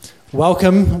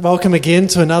Welcome again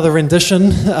to another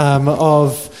rendition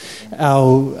of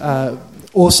our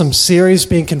awesome series,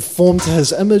 Being Conformed to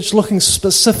His Image, looking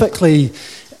specifically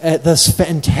at this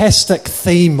fantastic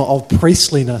theme of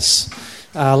priestliness.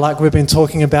 Like we've been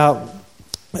talking about,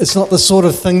 it's not the sort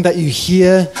of thing that you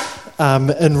hear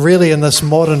in this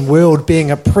modern world,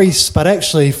 being a priest, but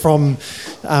actually from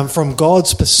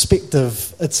God's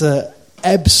perspective, it's a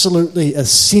absolutely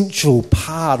essential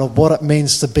part of what it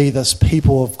means to be this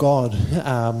people of God.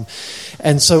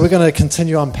 And so we're going to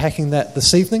continue unpacking that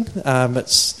this evening.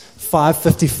 It's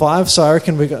 5:55, so I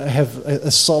reckon we're going to have a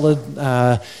solid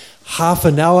half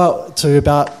an hour to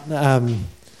about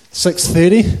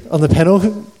 6:30 on the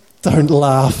panel. Don't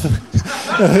laugh.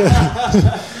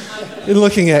 You're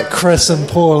looking at Chris and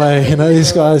Paul,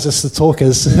 these guys are just the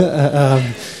talkers.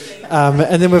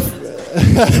 And then we've...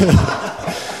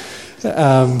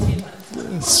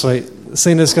 Sweet.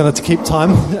 Cena's going to keep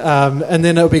time, and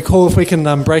then it'll be cool if we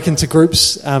can break into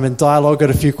groups and dialogue. Got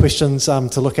a few questions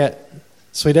to look at.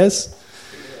 Sweet as?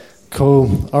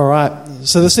 Cool. All right.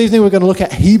 So this evening we're going to look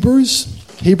at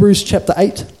Hebrews chapter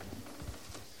 8.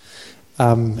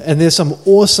 And there's some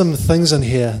awesome things in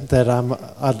here that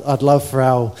I'd love for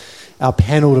our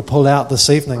panel to pull out this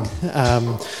evening.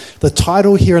 The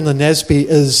title here in the NASB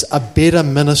is A Better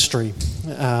Ministry.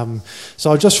 So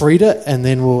I'll just read it and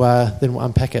then we'll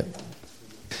unpack it.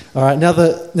 All right. Now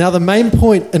the main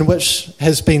point in which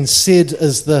has been said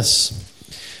is this: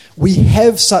 we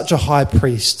have such a high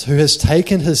priest who has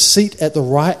taken his seat at the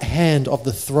right hand of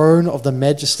the throne of the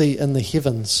majesty in the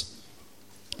heavens,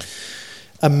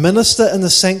 a minister in the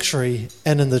sanctuary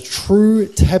and in the true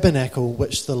tabernacle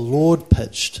which the Lord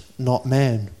pitched, not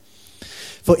man.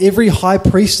 For every high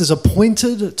priest is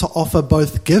appointed to offer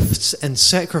both gifts and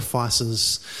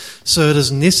sacrifices, so it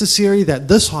is necessary that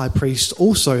this high priest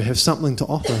also have something to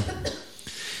offer.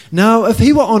 Now, if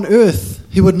he were on earth,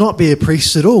 he would not be a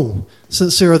priest at all,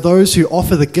 since there are those who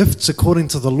offer the gifts according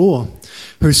to the law,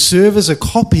 who serve as a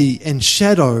copy and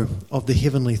shadow of the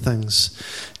heavenly things,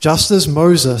 just as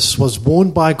Moses was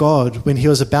warned by God when he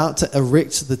was about to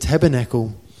erect the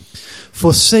tabernacle.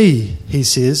 For see, he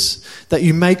says, that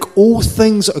you make all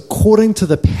things according to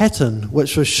the pattern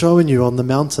which was shown you on the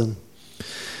mountain.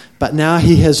 But now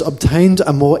he has obtained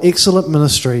a more excellent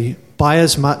ministry, by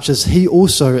as much as he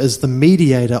also is the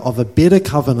mediator of a better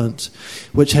covenant,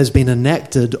 which has been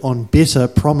enacted on better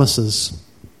promises.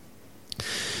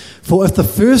 For if the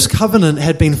first covenant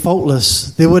had been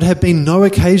faultless, there would have been no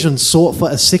occasion sought for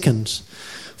a second.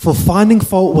 For finding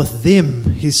fault with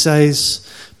them, he says,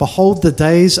 behold, the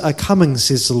days are coming,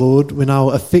 says the Lord, when I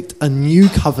will effect a new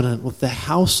covenant with the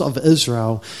house of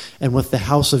Israel and with the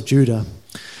house of Judah.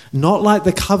 Not like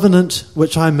the covenant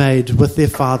which I made with their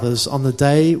fathers on the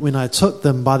day when I took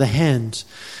them by the hand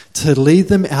to lead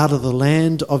them out of the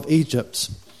land of Egypt.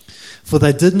 For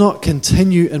they did not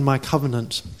continue in my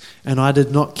covenant, and I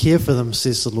did not care for them,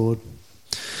 says the Lord.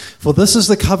 For this is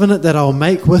the covenant that I will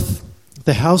make with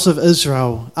the house of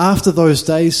Israel after those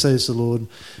days, says the Lord.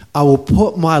 I will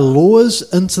put my laws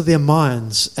into their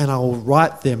minds, and I will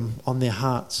write them on their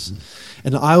hearts.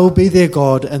 And I will be their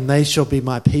God, and they shall be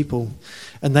my people.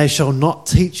 And they shall not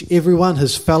teach everyone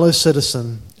his fellow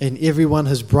citizen and everyone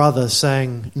his brother,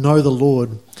 saying, know the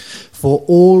Lord, for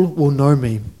all will know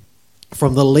me,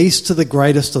 from the least to the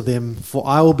greatest of them, for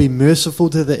I will be merciful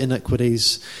to their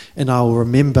iniquities, and I will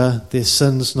remember their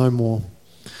sins no more.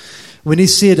 When he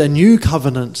said a new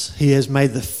covenant, he has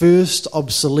made the first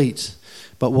obsolete,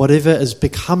 but whatever is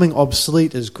becoming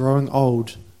obsolete is growing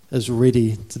old, is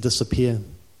ready to disappear.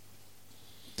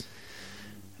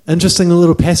 Interesting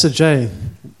little passage, eh?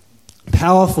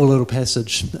 Powerful little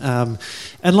passage. And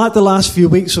like the last few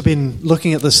weeks, we've been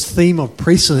looking at this theme of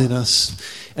priestliness.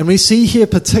 And we see here,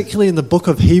 particularly in the book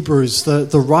of Hebrews,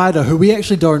 the writer, who we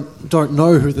actually don't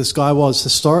know who this guy was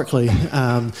historically,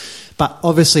 but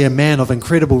obviously a man of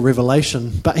incredible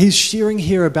revelation. But he's sharing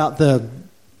here about the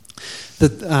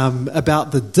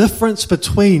difference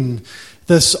between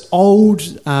this old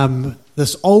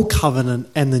covenant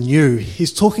and the new.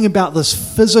 He's talking about this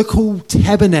physical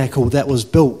tabernacle that was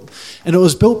built. And it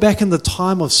was built back in the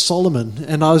time of Solomon.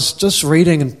 And I was just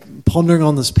reading and pondering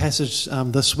on this passage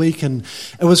this week, and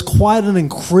it was quite an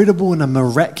incredible and a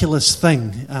miraculous thing.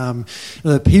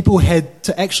 The people had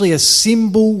to actually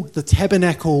assemble the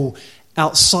tabernacle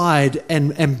outside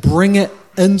and bring it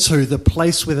into the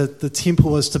place where the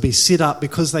temple was to be set up,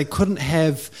 because they couldn't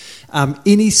have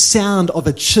any sound of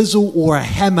a chisel or a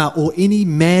hammer or any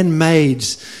man-made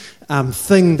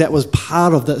thing that was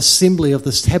part of the assembly of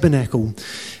this tabernacle.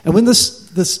 And when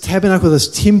this tabernacle, this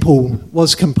temple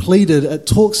was completed, it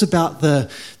talks about the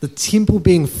temple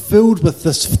being filled with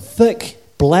this thick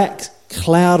black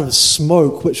cloud of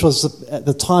smoke, which was at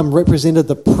the time represented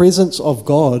the presence of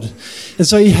God. And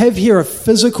so you have here a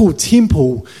physical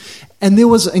temple, and there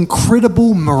was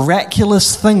incredible,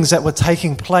 miraculous things that were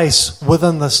taking place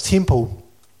within this temple.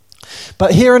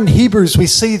 But here in Hebrews, we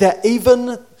see that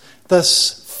even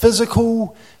this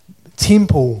physical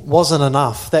temple wasn't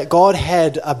enough, that God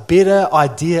had a better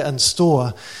idea in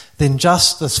store than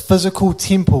just this physical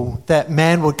temple that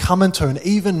man would come into and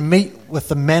even meet with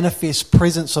the manifest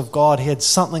presence of God. He had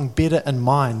something better in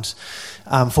mind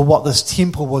for what this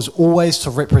temple was always to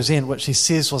represent, which he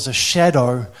says was a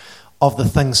shadow of the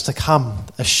things to come,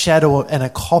 a shadow and a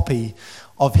copy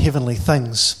of heavenly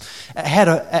things. It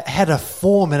had a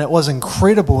form, and it was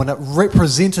incredible, and it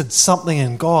represented something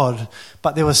in God,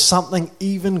 but there was something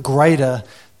even greater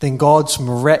than God's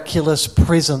miraculous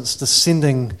presence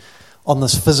descending on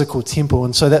this physical temple.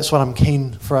 And so that's what I'm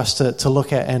keen for us to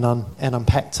look at and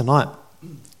unpack tonight.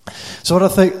 So what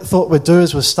I thought we'd do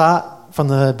is we'll start from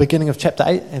the beginning of chapter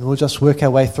 8, and we'll just work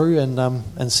our way through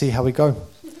and see how we go.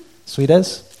 Sweet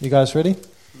as? You guys ready?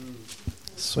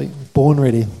 Sweet. Born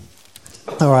ready.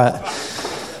 All right.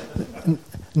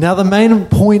 Now the main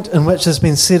point in which has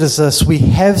been said is this: we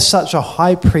have such a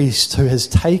high priest who has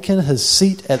taken his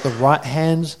seat at the right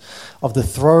hand of the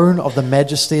throne of the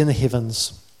majesty in the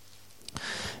heavens,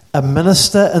 a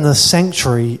minister in the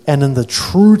sanctuary and in the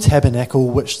true tabernacle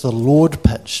which the Lord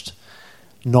pitched,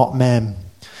 not man.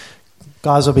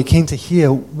 Guys, I'll be keen to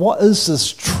hear, what is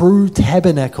this true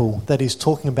tabernacle that he's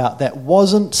talking about that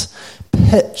wasn't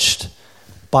pitched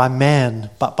by man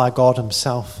but by God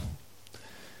himself?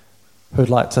 Who'd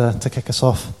like to kick us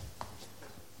off?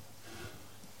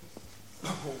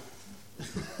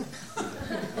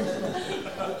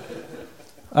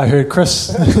 I heard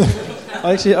Chris.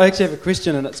 I actually have a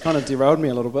question, and it's kind of derailed me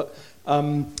a little bit.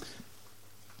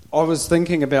 I was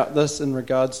thinking about this in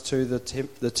regards to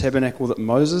the tabernacle that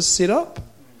Moses set up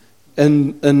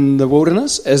in the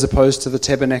wilderness, as opposed to the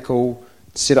tabernacle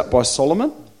set up by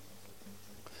Solomon,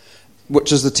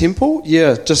 which is the temple.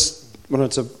 Yeah, just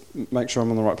wanted to make sure I'm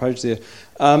on the right page there.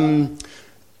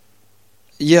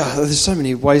 Yeah, there's so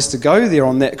many ways to go there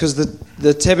on that, because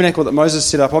the tabernacle that Moses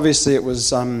set up, obviously it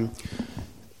was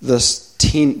this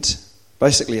tent,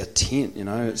 basically a tent,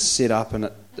 it's set up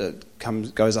and it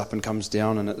goes up and comes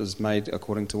down, and it was made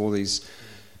according to all these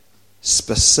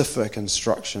specific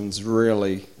instructions,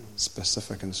 really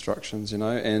specific instructions,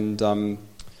 and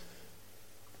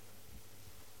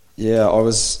yeah, I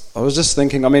was just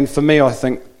thinking, for me, I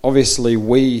think obviously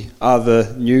we are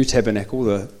the new tabernacle,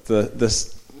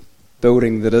 this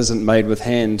building that isn't made with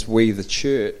hands, we the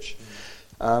church.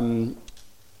 I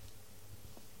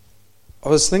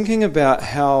was thinking about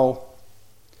how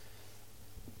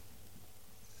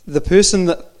the person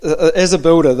that, as a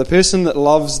builder, the person that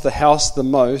loves the house the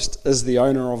most is the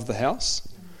owner of the house.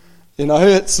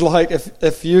 It's like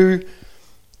if you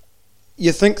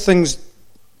think things,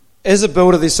 as a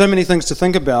builder, there's so many things to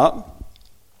think about.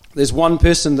 There's one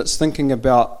person that's thinking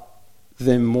about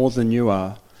them more than you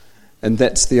are, and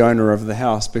that's the owner of the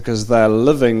house, because they're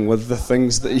living with the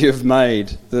things that you've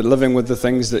made. They're living with the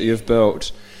things that you've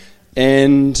built.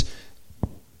 And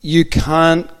you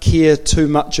can't care too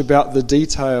much about the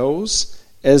details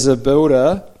as a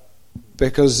builder,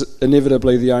 because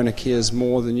inevitably the owner cares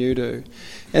more than you do.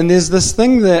 And there's this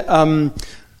thing that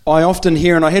I often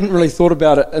hear, and I hadn't really thought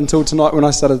about it until tonight when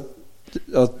I started,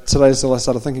 today, so I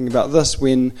started thinking about this,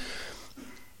 when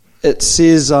it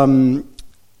says,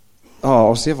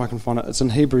 I'll see if I can find it. It's in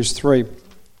Hebrews 3.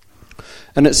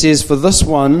 And it says, for this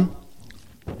one,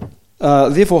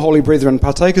 therefore, holy brethren,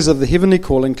 partakers of the heavenly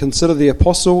calling, consider the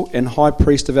apostle and high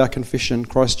priest of our confession,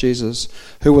 Christ Jesus,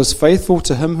 who was faithful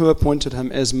to him who appointed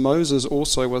him, as Moses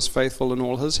also was faithful in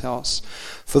all his house.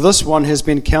 For this one has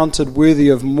been counted worthy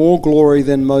of more glory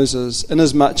than Moses,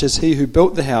 inasmuch as he who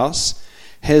built the house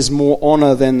has more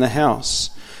honour than the house.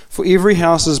 For every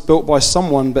house is built by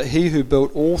someone, but he who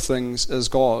built all things is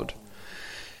God.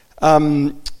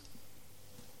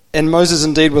 And Moses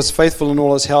indeed was faithful in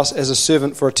all his house as a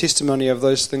servant for a testimony of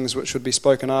those things which would be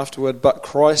spoken afterward, but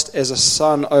Christ as a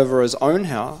son over his own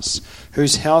house,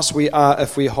 whose house we are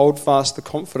if we hold fast the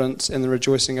confidence and the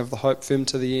rejoicing of the hope firm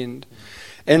to the end.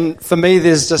 And for me,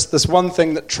 there's just this one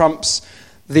thing that trumps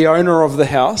the owner of the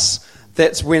house.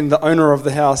 That's when the owner of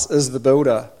the house is the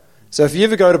builder. So if you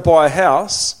ever go to buy a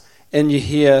house and you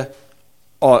hear,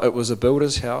 oh, it was a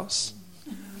builder's house,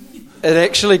 it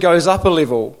actually goes up a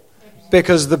level,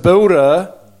 because the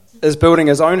builder is building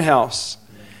his own house.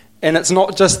 And it's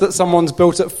not just that someone's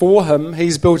built it for him,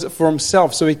 he's built it for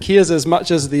himself. So he cares as much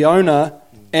as the owner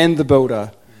and the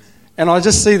builder. And I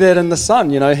just see that in the Son.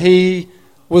 He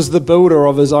was the builder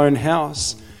of his own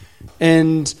house.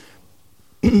 And,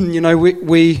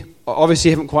 we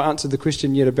obviously haven't quite answered the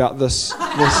question yet about this.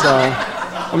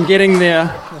 I'm getting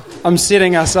there. I'm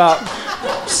setting us up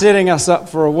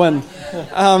for a win.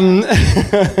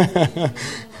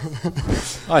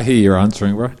 I hear you're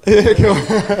answering, bro.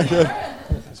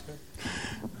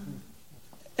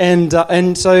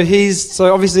 And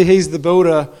so obviously he's the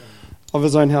builder of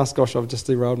his own house. Gosh, I've just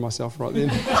derailed myself right then.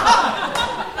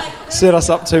 Set us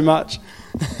up too much.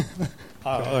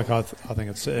 I think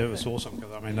it was awesome,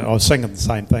 because I was singing the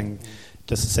same thing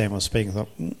just as Sam was speaking. I thought,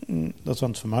 this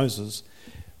one's for Moses,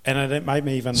 and it made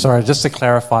me even. Sorry, just to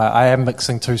clarify, I am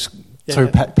mixing two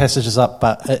passages up,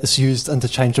 but it's used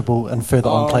interchangeable in further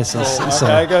on places. Cool. So,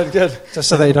 okay, good. Just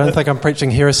so that you don't think I'm preaching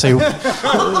heresy.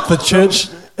 The church,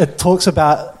 it talks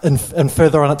about, and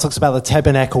further on it talks about the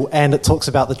tabernacle, and it talks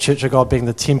about the church of God being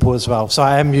the temple as well. So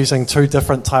I am using two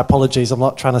different typologies. I'm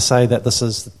not trying to say that this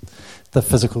is the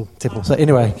physical temple. So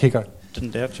anyway, here you go.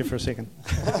 Didn't doubt you for a second.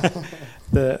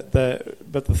 But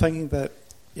the thing that,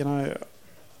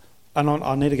 and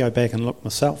I need to go back and look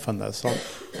myself in this,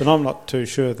 but I'm not too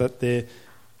sure that there,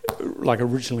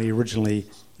 originally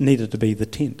needed to be the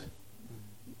tent.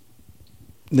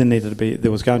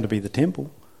 There was going to be the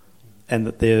temple, and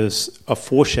that there's a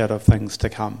foreshadow of things to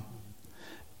come.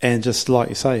 And just like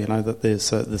you say, that there's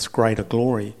this greater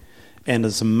glory. And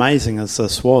as amazing as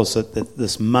this was, that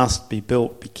this must be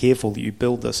built, be careful that you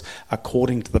build this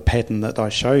according to the pattern that I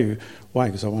show you. Why?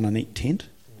 Because I want a neat tent?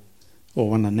 Or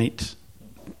want a neat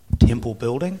temple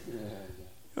building?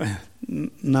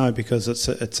 No, because it's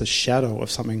a shadow of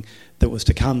something that was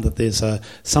to come, that there's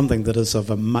something that is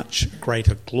of a much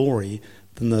greater glory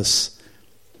than this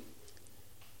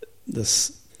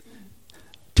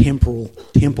temporal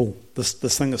temple.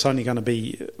 This thing that's only going to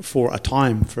be for a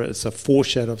time, it's a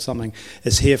foreshadow of something.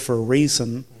 It's here for a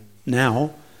reason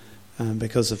now,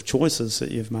 because of choices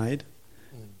that you've made.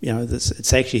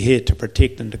 It's actually here to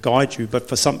protect and to guide you. But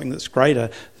for something that's greater,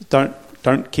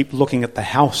 don't keep looking at the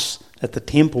house, at the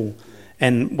temple,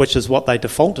 and which is what they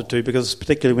defaulted to, because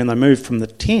particularly when they moved from the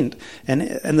tent, and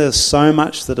there's so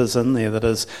much that is in there that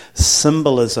is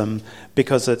symbolism,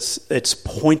 because it's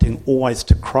pointing always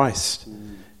to Christ.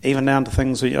 Even down to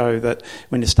things, that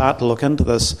when you start to look into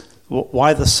this,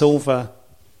 why the silver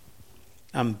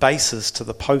bases to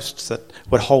the posts that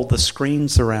would hold the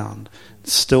screens around?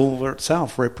 Silver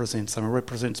itself represents them. It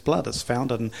represents blood. It's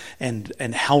founded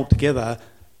and held together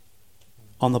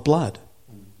on the blood.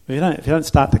 If you don't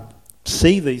start to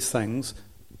see these things,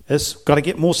 it's got to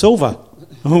get more silver.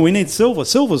 We need silver.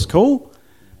 Silver's cool.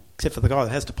 Except for the guy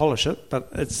that has to polish it, but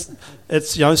it's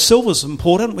silver's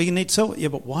important. We need silver. Yeah,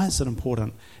 but why is it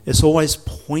important? It's always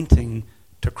pointing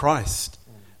to Christ,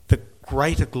 the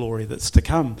greater glory that's to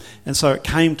come. And so it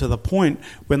came to the point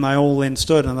when they all then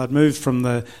stood and they'd moved from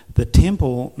the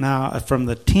temple, now from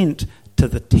the tent to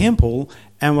the temple,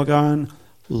 and we're going,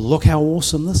 look how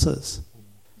awesome this is.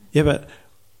 Yeah, but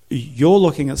you're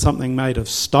looking at something made of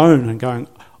stone and going,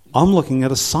 I'm looking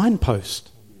at a signpost.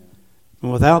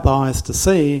 And without the eyes to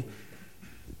see,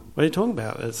 what are you talking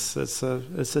about? It's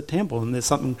a temple, and there's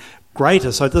something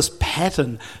greater. So this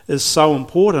pattern is so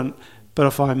important. But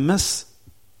if I miss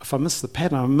the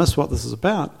pattern, I miss what this is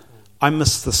about. I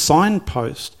miss the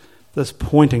signpost that's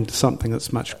pointing to something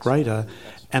that's much greater,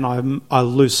 and I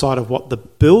lose sight of what the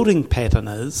building pattern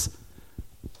is.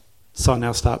 So I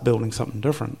now start building something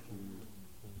different.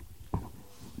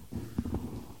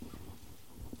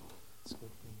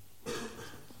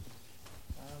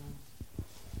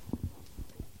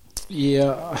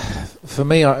 Yeah, for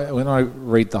me, when I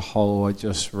read the whole, I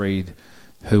just read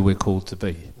who we're called to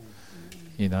be.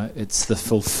 It's the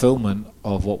fulfillment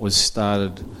of what was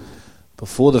started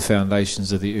before the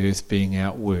foundations of the earth being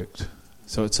outworked.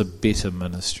 So it's a better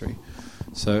ministry.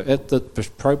 So at the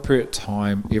appropriate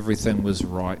time, everything was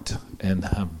right in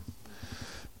Him.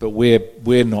 But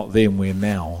we're not them, we're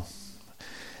now.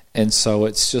 And so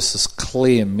it's just this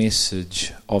clear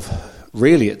message of,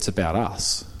 really it's about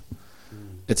us.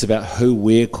 It's about who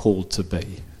we're called to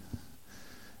be.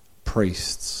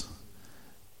 Priests.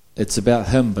 It's about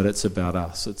Him, but it's about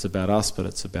us. It's about us, but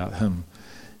it's about Him.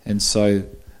 And so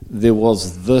there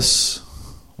was this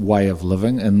way of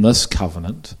living in this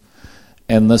covenant,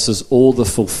 and this is all the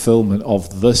fulfillment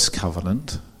of this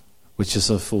covenant, which is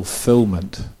a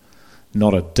fulfillment,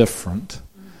 not a different.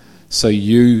 So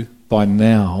you, by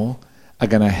now, are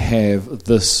going to have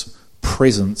this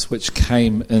presence which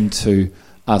came into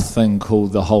a thing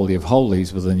called the Holy of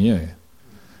Holies within you.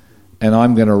 And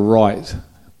I'm going to write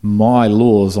my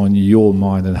laws on your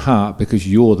mind and heart, because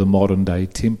you're the modern day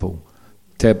temple,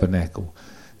 tabernacle.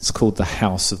 It's called the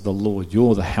house of the Lord.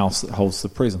 You're the house that holds the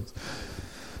presence.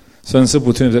 So in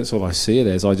simple terms, that's what I see it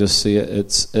as. I just see it,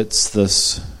 it's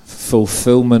this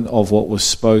fulfillment of what was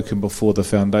spoken before the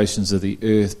foundations of the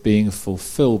earth being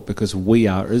fulfilled, because we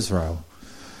are Israel.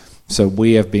 So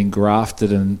we have been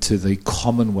grafted into the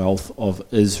commonwealth of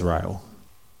Israel.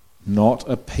 Not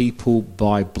a people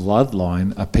by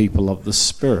bloodline, a people of the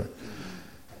Spirit.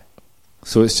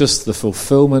 So it's just the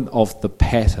fulfillment of the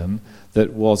pattern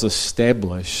that was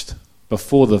established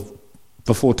before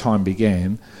time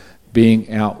began, being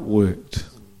outworked.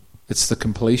 It's the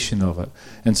completion of it.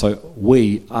 And so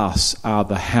we, us, are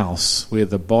the house. We're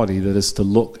the body that is to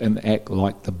look and act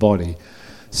like the body.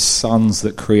 Sons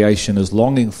that creation is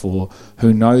longing for,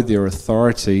 who know their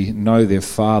authority, know their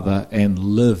Father, and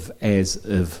live as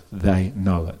if they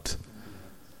know it.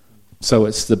 So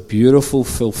it's the beautiful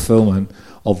fulfillment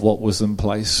of what was in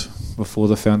place before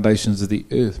the foundations of the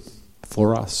earth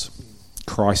for us.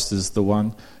 Christ is the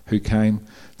one who came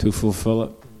to fulfill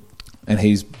it, and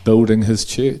he's building his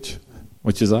church,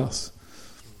 which is us.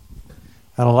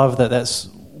 And I love that that's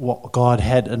what God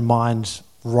had in mind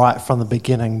right from the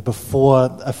beginning,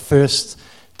 before a first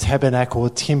tabernacle or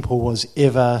temple was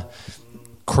ever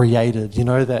created. You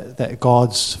know, that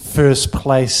God's first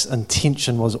place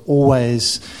intention was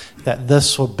always that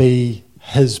this would be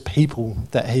his people,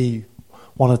 that he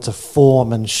wanted to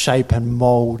form and shape and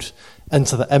mould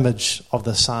into the image of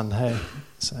the Son. Hey,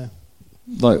 so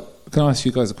can I ask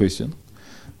you guys a question?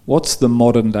 What's the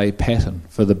modern day pattern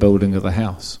for the building of the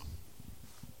house?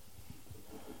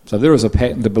 So there was a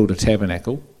pattern to build a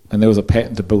tabernacle, and there was a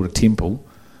pattern to build a temple.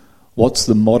 What's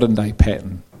the modern day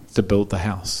pattern to build the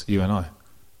house, you and I?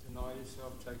 Deny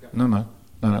yourself, take up.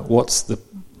 No. What's the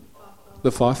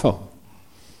fivefold?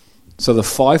 So the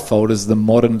fivefold is the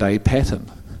modern day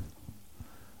pattern,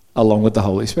 along with the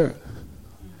Holy Spirit.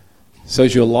 So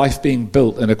is your life being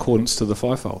built in accordance to the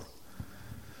fivefold?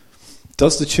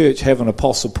 Does the church have an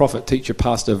apostle, prophet, teacher,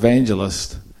 pastor,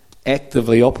 evangelist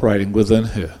actively operating within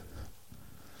her?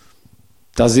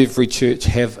 Does every church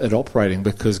have it operating?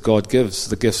 Because God gives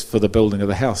the gifts for the building of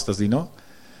the house, does he not?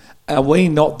 Are we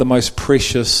not the most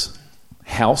precious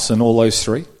house in all those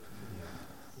three?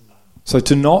 So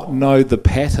to not know the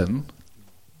pattern,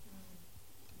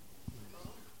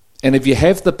 and if you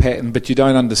have the pattern but you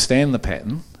don't understand the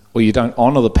pattern, or you don't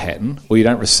honour the pattern, or you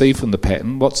don't receive from the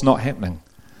pattern, what's not happening?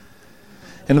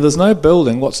 And if there's no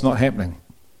building, what's not happening?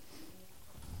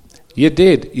 You're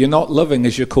dead. You're not living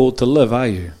as you're called to live, are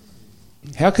you?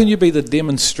 How can you be the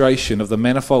demonstration of the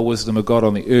manifold wisdom of God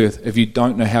on the earth if you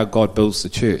don't know how God builds the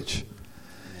church?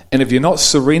 And if you're not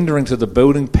surrendering to the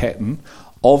building pattern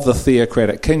of the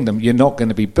theocratic kingdom, you're not going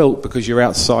to be built, because you're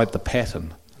outside the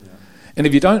pattern. And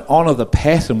if you don't honour the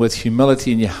pattern with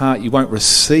humility in your heart, you won't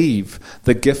receive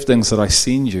the giftings that I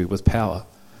send you with power.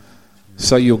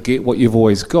 So you'll get what you've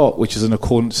always got, which is in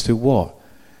accordance to what?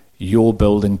 Your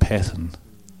building pattern.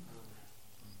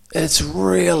 It's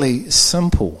really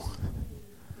simple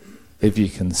if you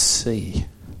can see.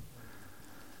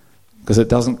 Because it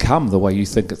doesn't come the way you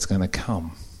think it's going to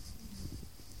come.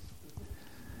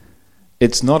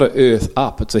 It's not an earth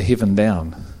up, it's a heaven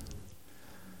down.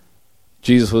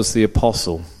 Jesus was the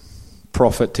apostle,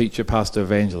 prophet, teacher, pastor,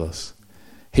 evangelist.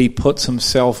 He puts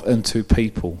himself into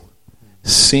people,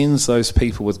 sends those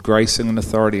people with grace and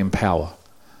authority and power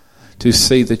to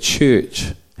see the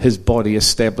church, his body,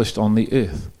 established on the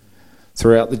earth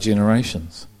throughout the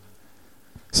generations.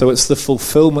 So it's the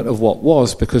fulfillment of what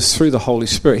was, because through the Holy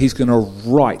Spirit, he's going to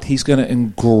write, he's going to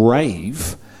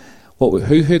engrave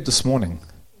who heard this morning?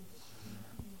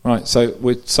 Right, so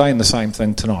we're saying the same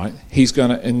thing tonight. He's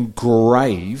going to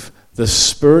engrave the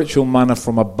spiritual manna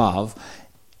from above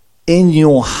in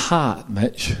your heart,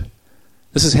 Mitch.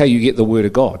 This is how you get the Word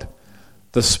of God.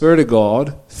 The Spirit of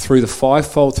God, through the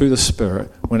fivefold, through the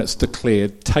Spirit, when it's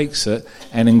declared, takes it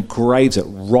and engraves it,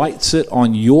 writes it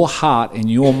on your heart and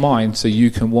your mind, so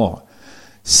you can what?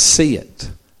 See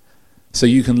it. So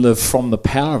you can live from the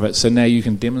power of it, so now you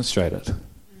can demonstrate it.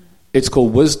 It's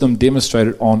called wisdom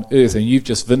demonstrated on earth, and you've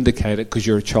just vindicated because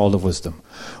you're a child of wisdom.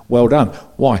 Well done.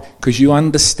 Why? Because you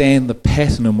understand the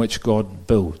pattern in which God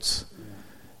builds.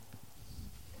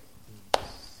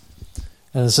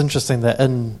 And it's interesting that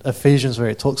in Ephesians, where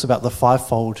it talks about the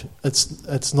fivefold,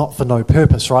 it's not for no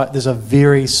purpose, right? There's a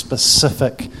very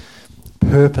specific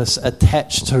purpose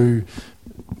attached to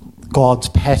God's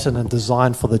pattern and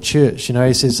design for the church. You know,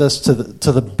 he says this, to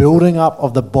the building up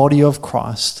of the body of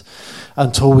Christ,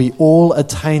 until we all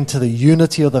attain to the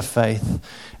unity of the faith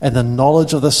and the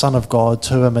knowledge of the Son of God,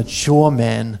 to a mature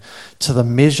man, to the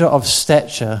measure of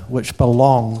stature which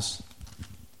belongs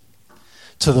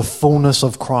to the fullness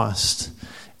of Christ.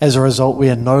 As a result,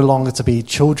 we are no longer to be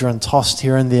children tossed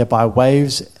here and there by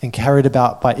waves and carried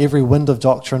about by every wind of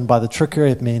doctrine, by the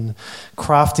trickery of men,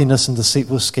 craftiness and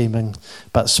deceitful scheming,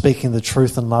 but speaking the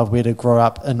truth in love, we're to grow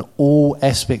up in all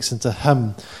aspects into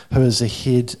Him who is the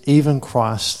head, even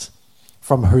Christ,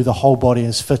 from who the whole body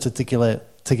is fitted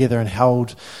together and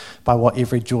held by what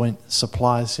every joint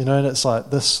supplies. You know, and it's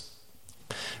like this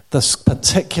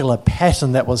particular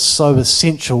pattern that was so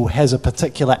essential has a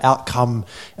particular outcome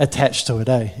attached to it,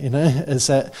 you know?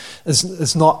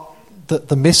 It's not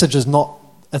the message is not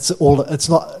it's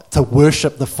not to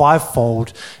worship the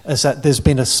fivefold, is that there's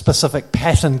been a specific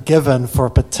pattern given for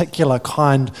a particular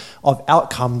kind of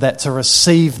outcome, that to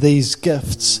receive these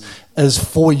gifts is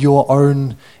for your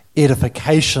own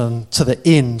edification to the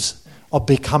end of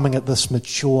becoming this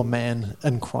mature man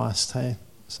in Christ, hey?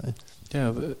 So.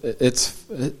 Yeah, give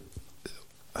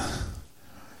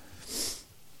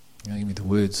me the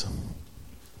words.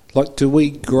 Like, do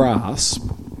we grasp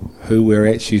who we're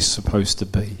actually supposed to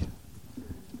be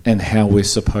and how we're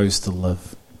supposed to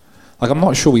live? Like, I'm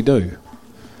not sure we do.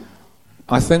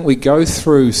 I think we go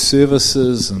through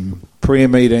services and prayer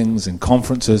meetings and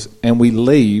conferences and we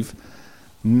leave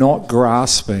not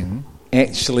grasping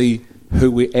actually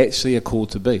who we actually are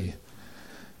called to be.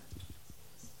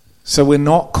 So we're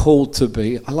not called to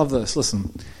be, I love this,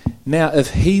 listen. Now,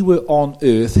 if he were on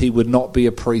earth, he would not be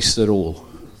a priest at all.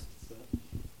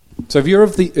 So if you're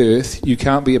of the earth, you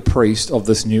can't be a priest of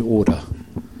this new order.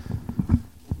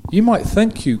 You might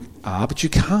think you are, but you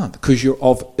can't, because you're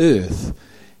of earth.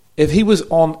 If he was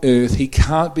on earth, he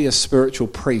can't be a spiritual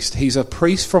priest. He's a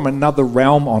priest from another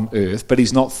realm on earth, but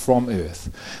he's not from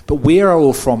earth. But we are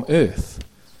all from earth,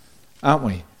 aren't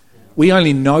we? We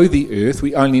only know the earth,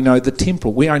 we only know the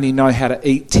temporal. We only know how to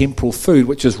eat temporal food,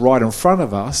 which is right in front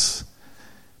of us,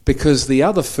 because the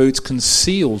other food's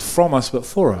concealed from us but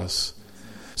for us.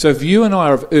 So if you and I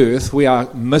are of earth, we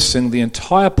are missing the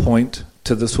entire point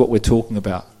to this, what we're talking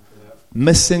about.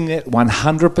 Missing it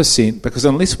 100%, because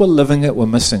unless we're living it, we're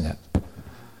missing it.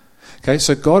 Okay,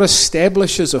 so God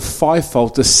establishes a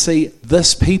fivefold to see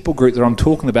this people group that I'm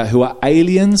talking about, who are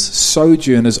aliens,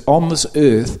 sojourners on this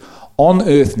earth, on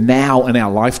earth now in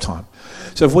our lifetime.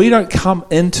 So if we don't come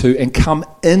into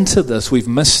this, we've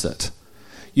missed it.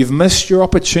 You've missed your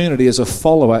opportunity as a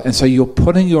follower, and so you're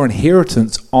putting your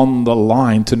inheritance on the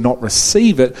line to not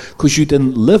receive it because you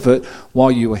didn't live it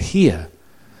while you were here.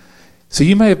 So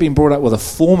you may have been brought up with a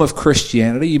form of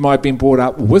Christianity, you might have been brought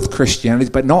up with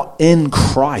Christianity, but not in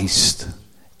Christ.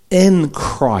 In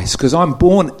Christ, because I'm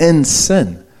born in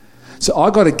sin. So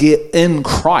I got to get in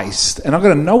Christ, and I've got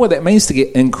to know what that means to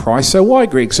get in Christ. So why,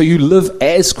 Greg? So you live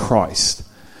as Christ.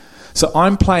 So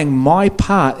I'm playing my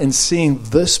part in seeing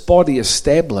this body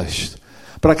established.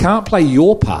 But I can't play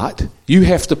your part. You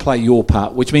have to play your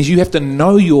part, which means you have to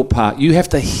know your part. You have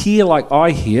to hear like I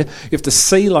hear. You have to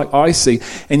see like I see.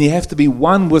 And you have to be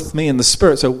one with me in the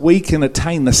Spirit so we can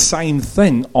attain the same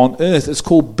thing on earth. It's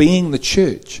called being the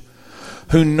church,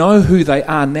 who know who they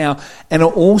are now and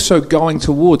are also going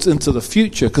towards into the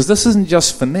future. Because this isn't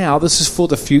just for now, this is for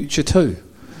the future too.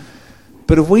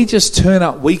 But if we just turn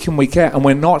up week in, week out, and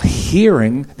we're not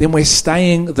hearing, then we're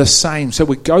staying the same. So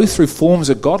we go through forms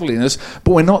of godliness,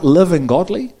 but we're not living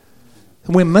godly.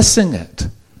 And we're missing it.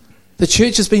 The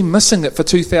church has been missing it for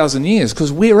 2,000 years,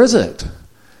 because where is it?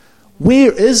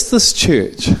 Where is this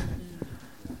church?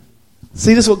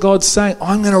 See, this is what God's saying.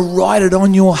 I'm going to write it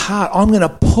on your heart. I'm going to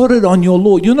put it on your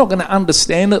law. You're not going to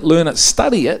understand it, learn it,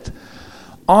 study it.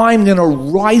 I'm going to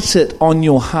write it on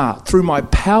your heart through my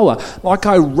power. Like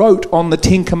I wrote on the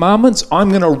 10 Commandments, I'm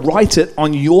going to write it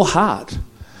on your heart.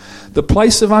 The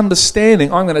place of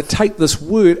understanding, I'm going to take this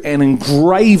word and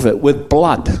engrave it with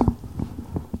blood.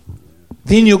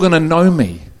 Then you're going to know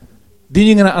me. Then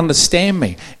you're going to understand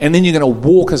me. And then you're going to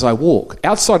walk as I walk.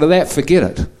 Outside of that, forget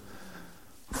it.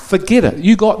 Forget it.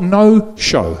 You got no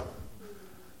show.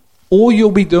 All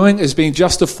you'll be doing is being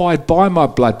justified by my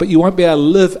blood, but you won't be able to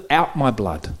live out my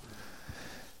blood.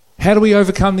 How do we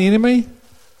overcome the enemy?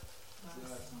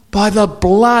 By the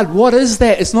blood. What is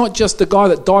that? It's not just the guy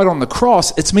that died on the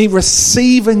cross. It's me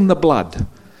receiving the blood.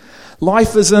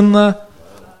 Life is in the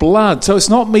blood. So it's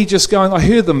not me just going, I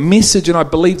heard the message and I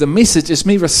believe the message. It's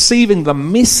me receiving the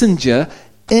messenger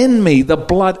in me. The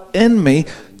blood in me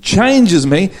changes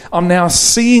me. I'm now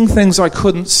seeing things I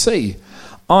couldn't see.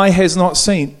 Eye has not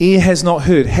seen, ear has not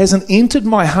heard, hasn't entered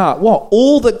my heart. What?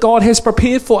 All that God has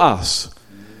prepared for us.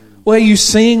 Well, are you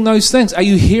seeing those things? Are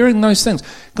you hearing those things?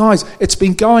 Guys, it's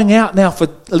been going out now for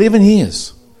 11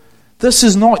 years. This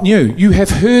is not new. You have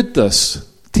heard this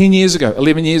 10 years ago,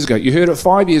 11 years ago. You heard it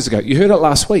 5 years ago. You heard it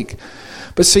last week.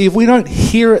 But see, if we don't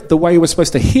hear it the way we're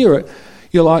supposed to hear it,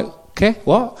 you're like, Okay,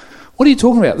 what? What are you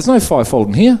talking about? There's no fivefold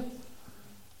in here.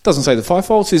 It doesn't say the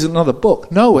fivefold, it says in another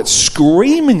book. No, it's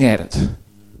screaming at it.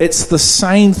 It's the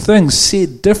same thing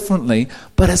said differently,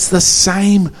 but it's the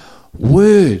same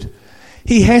word.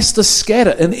 He has to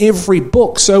scatter in every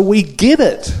book so we get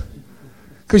it.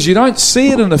 Because you don't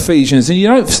see it in Ephesians and you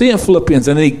don't see it in Philippians,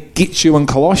 and then he gets you in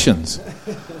Colossians.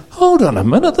 Hold on a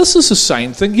minute, this is the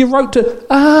same thing you wrote to.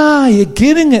 You're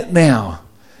getting it now.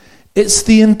 It's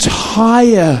the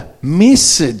entire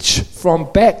message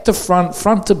from back to front,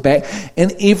 front to back,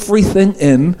 and everything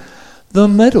in the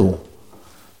middle.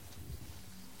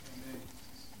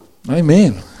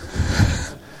 Amen.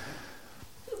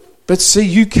 But see,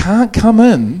 you can't come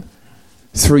in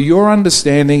through your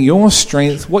understanding, your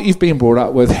strength, what you've been brought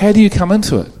up with. How do you come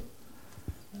into it?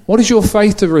 What is your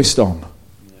faith to rest on?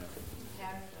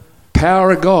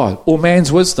 Power of God or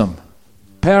man's wisdom?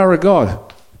 Power of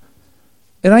God.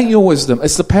 It ain't your wisdom,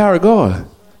 it's the power of God.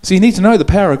 So you need to know the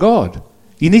power of God.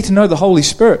 You need to know the Holy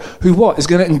Spirit, who what? Is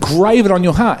going to engrave it on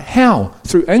your heart. How?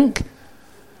 Through ink?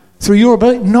 Through your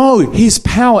ability? No, his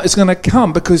power is going to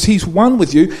come because he's one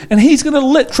with you, and he's going to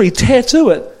literally tattoo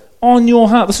it on your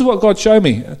heart. This is what God showed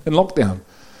me in lockdown.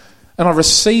 And I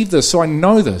received this, so I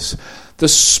know this. The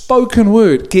spoken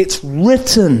word gets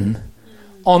written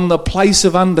on the place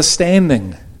of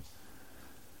understanding.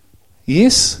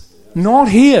 Yes? Not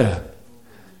here.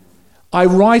 I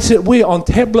write it where? On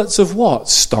tablets of what?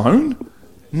 Stone?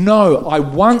 No, I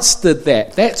once did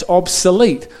that. That's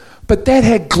obsolete. But that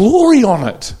had glory on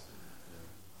it.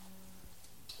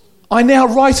 I now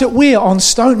write it where? On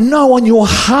stone? No, on your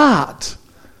heart.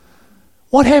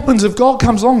 What happens if God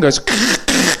comes along and goes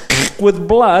with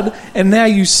blood, and now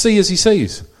you see as he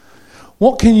sees?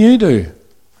 What can you do?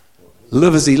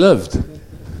 Live as he lived.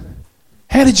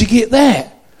 How did you get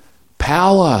that?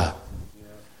 Power.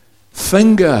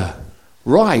 Finger.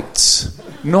 Writes.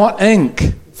 Not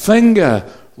ink. Finger.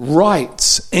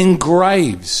 Writes.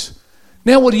 Engraves.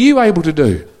 Now what are you able to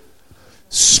do?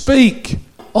 Speak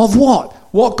of what?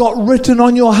 What got written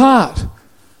on your heart.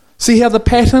 See how the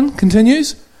pattern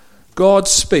continues? God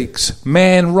speaks.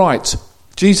 Man writes.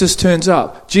 Jesus turns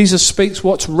up. Jesus speaks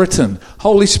what's written.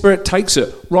 Holy Spirit takes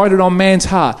it. Write it on man's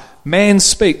heart. Man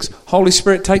speaks. Holy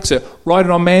Spirit takes it. Write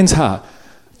it on man's heart.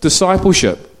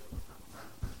 Discipleship.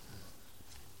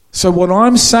 So what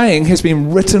I'm saying has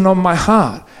been written on my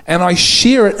heart. And I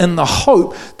share it in the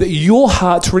hope that your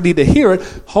heart's ready to hear it.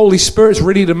 Holy Spirit's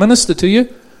ready to minister to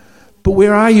you. But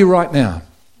where are you right now?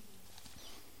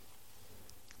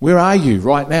 Where are you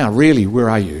right now? Really, where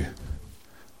are you?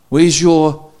 Where's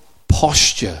your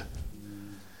posture?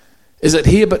 Is it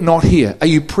here but not here? Are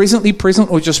you presently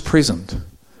present or just present? Do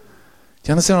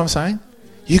you understand what I'm saying?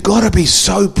 You got to be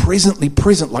so presently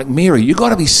present like Mary. You got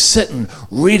to be sitting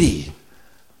ready.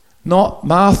 Not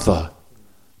Martha.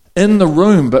 In the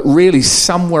room, but really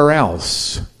somewhere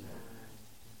else.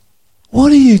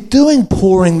 What are you doing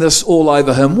pouring this all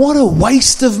over him? What a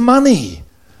waste of money.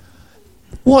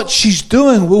 What she's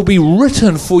doing will be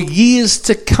written for years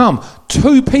to come.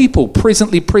 2 people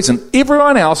presently present.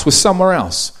 Everyone else was somewhere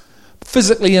else.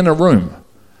 Physically in a room.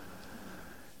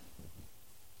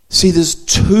 See, there's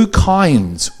 2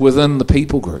 kinds within the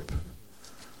people group.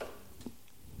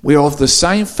 We're of the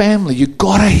same family. You've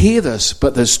got to hear this,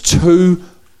 but there's 2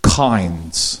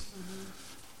 kinds.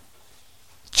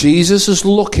 Jesus is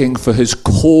looking for his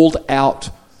called out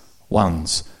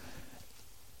ones.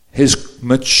 His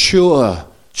mature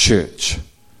church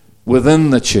within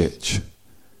the church.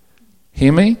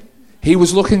 Hear me? He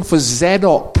was looking for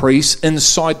Zadok priests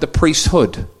inside the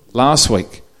priesthood last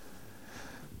week.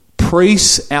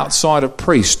 Priests outside of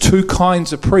priests. 2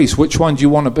 kinds of priests. Which one do you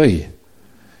want to be?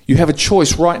 You have a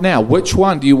choice right now. Which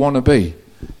one do you want to be?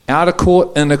 Outer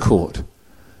court, inner court.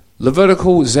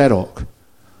 Levitical, Zadok.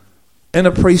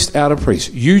 Inner priest, outer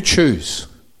priest. You choose.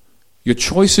 Your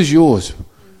choice is yours.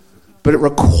 But it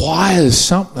requires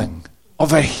something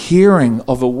of a hearing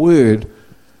of a word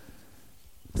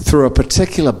through a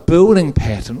particular building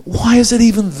pattern. Why is it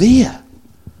even there?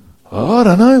 Oh, I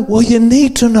don't know. Well, you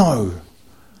need to know.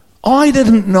 I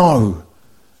didn't know.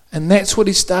 And that's what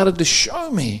he started to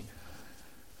show me.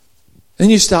 Then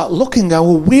you start looking, go,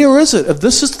 well, where is it? If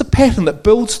this is the pattern that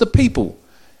builds the people,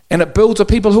 and it builds a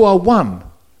people who are one,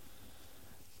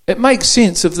 it makes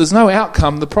sense. If there's no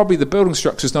outcome, probably the building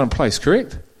structure is not in place,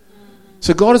 correct?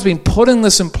 So God has been putting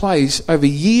this in place over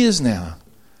years now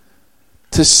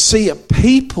to see a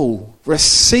people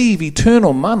receive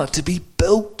eternal manna, to be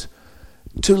built,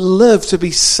 to live, to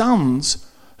be sons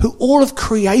who all of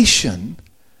creation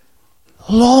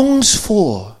longs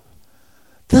for.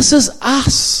 This is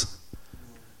us.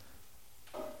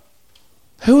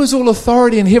 Who is all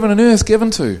authority in heaven and earth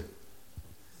given to?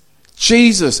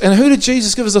 Jesus. And who did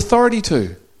Jesus give his authority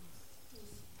to?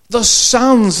 The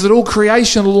sons that all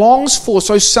creation longs for.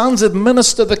 So sons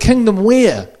administer the kingdom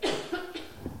where?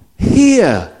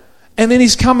 Here. And then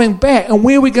he's coming back. And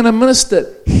where are we going to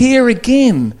minister? Here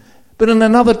again. But in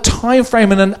another time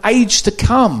frame, in an age to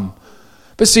come.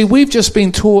 But see, we've just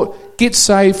been taught, get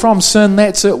saved from sin,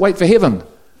 that's it, wait for heaven.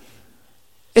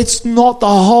 It's not the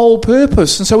whole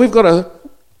purpose. And so we've got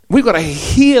to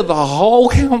hear the whole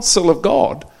counsel of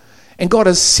God. And God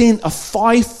has sent a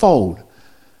fivefold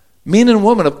men and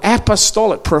women of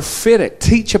apostolic, prophetic,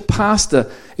 teacher,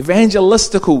 pastor,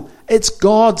 evangelistical. It's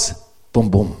God's boom,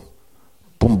 boom,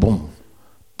 boom, boom,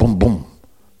 boom, boom,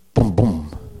 boom,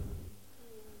 boom.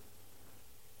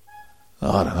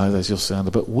 Oh, I don't know, those just sound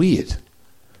a bit weird.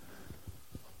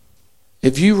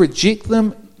 If you reject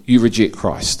them, you reject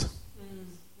Christ.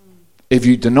 If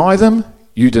you deny them,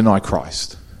 you deny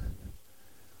Christ.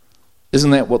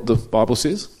 Isn't that what the Bible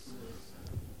says?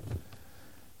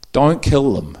 Don't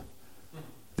kill them.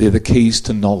 They're the keys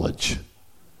to knowledge.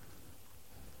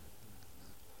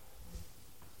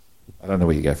 I don't know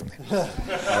where you go from there.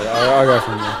 I'll go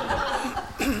from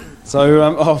there. So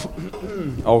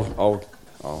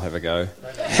I'll have a go.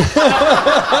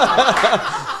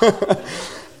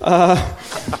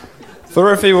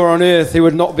 For if he were on earth, he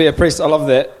would not be a priest. I love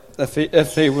that. If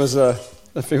he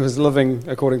was living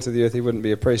according to the earth, he wouldn't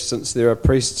be a priest, since there are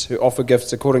priests who offer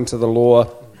gifts according to the law,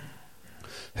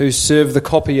 who serve the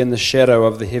copy in the shadow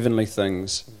of the heavenly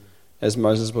things, as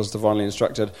Moses was divinely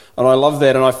instructed. And I love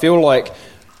that, and I feel like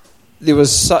there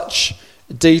was such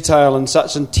detail and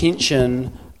such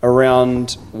intention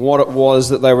around what it was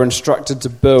that they were instructed to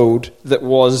build that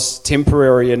was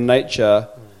temporary in nature,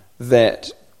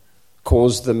 that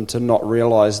caused them to not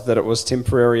realize that it was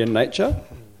temporary in nature.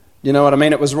 You know what I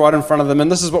mean? It was right in front of them.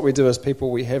 And this is what we do as people.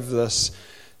 We have this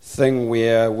thing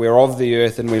where we're of the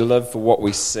earth and we live for what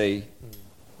we see.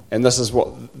 And this is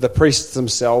what the priests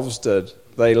themselves did.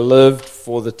 They lived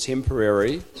for the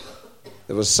temporary.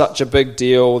 There was such a big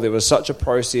deal. There was such a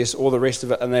process, all the rest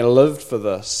of it. And they lived for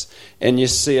this. And you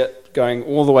see it going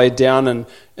all the way down. And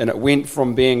it went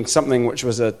from being something which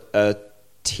was a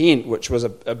tent, which was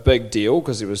a big deal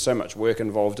because there was so much work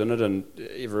involved in it. And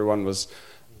everyone was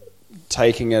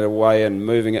taking it away and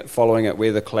moving it, following it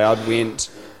where the cloud went,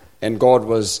 and God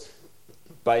was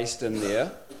based in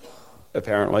there,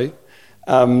 apparently.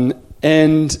 And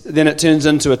then it turns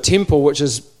into a temple, which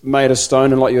is made of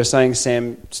stone, and like you were saying,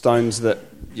 Sam, stones that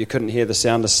you couldn't hear the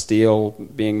sound of steel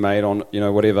being made on,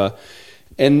 whatever.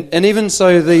 And even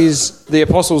so, the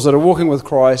apostles that are walking with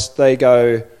Christ, they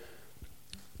go,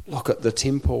 look at the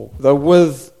temple. They're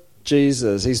with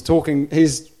Jesus. He's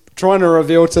trying to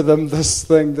reveal to them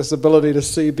this ability to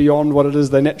see beyond what it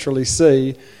is they naturally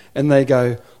see, and they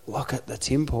go, look at the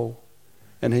temple.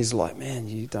 And he's like, man,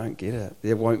 you don't get it.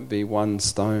 There won't be one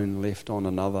stone left on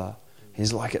another.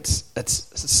 He's like, it's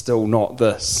still not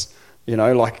this.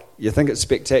 Like you think it's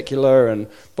spectacular, and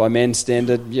by man's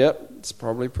standard, yep, it's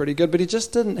probably pretty good, but he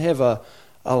just didn't have a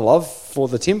love for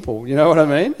the temple. You know what I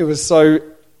mean? It was so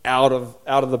out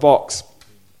of the box.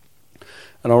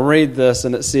 And I'll read this,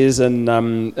 and it says in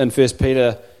 1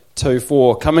 Peter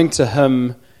 2:4, coming to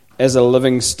him as a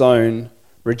living stone,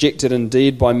 rejected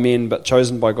indeed by men, but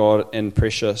chosen by God and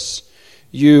precious.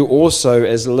 You also,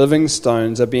 as living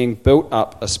stones, are being built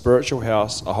up a spiritual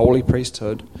house, a holy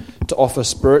priesthood, to offer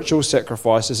spiritual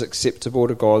sacrifices acceptable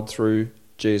to God through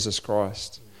Jesus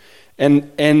Christ.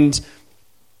 And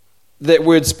that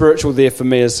word spiritual there for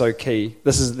me is so key.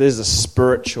 This is a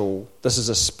spiritual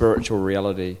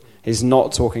reality. He's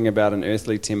not talking about an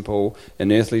earthly temple,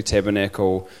 an earthly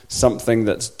tabernacle, something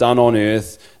that's done on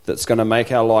earth that's going to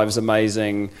make our lives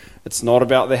amazing. It's not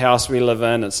about the house we live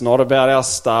in. It's not about our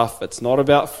stuff. It's not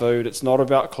about food. It's not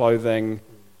about clothing.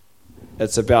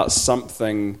 It's about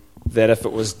something that if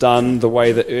it was done the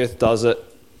way the earth does it,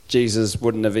 Jesus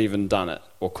wouldn't have even done it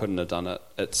or couldn't have done it.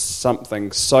 It's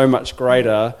something so much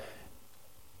greater,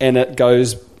 and it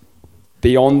goes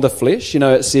beyond the flesh.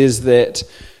 It says that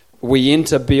we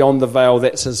enter beyond the veil,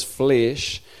 that's his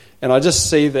flesh. And I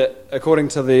just see that according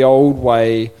to the old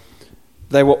way,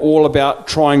 they were all about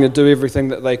trying to do everything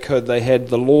that they could. They had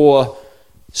the law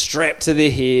strapped to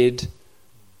their head.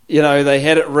 They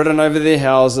had it written over their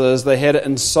houses. They had it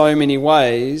in so many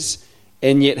ways.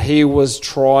 And yet he was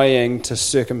trying to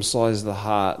circumcise the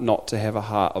heart, not to have a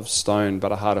heart of stone,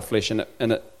 but a heart of flesh. And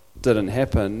it didn't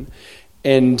happen.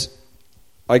 And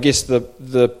I guess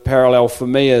the parallel for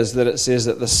me is that it says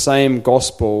that the same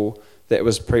gospel that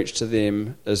was preached to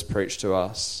them is preached to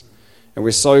us. And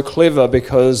we're so clever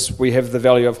because we have the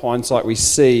value of hindsight. We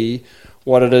see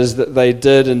what it is that they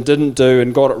did and didn't do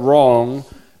and got it wrong,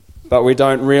 but we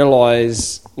don't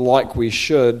realise, like we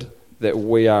should, that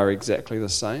we are exactly the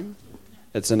same.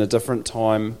 It's in a different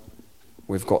time.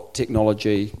 We've got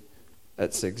technology.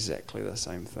 It's exactly the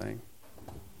same thing.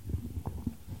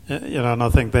 And I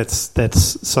think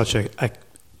that's such a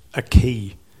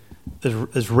key,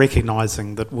 is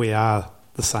recognising that we are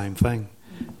the same thing.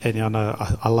 And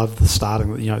I love the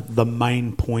starting. The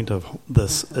main point of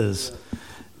this is,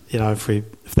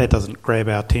 if that doesn't grab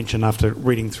our attention after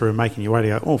reading through and making your way to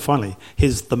go, oh, finally,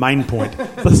 here's the main point.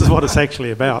 This is what it's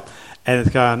actually about. And it's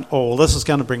going, oh, well, this is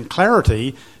going to bring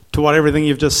clarity to what everything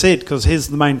you've just said, because here's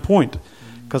the main point.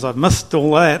 Because I've missed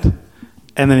all that.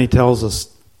 And then he tells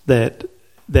us that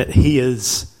he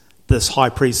is this high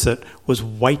priest that was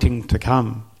waiting to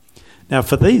come. Now,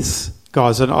 for these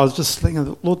guys, and I was just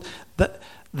thinking, Lord, that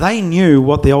they knew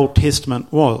what the Old Testament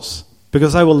was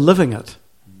because they were living it.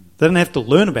 They didn't have to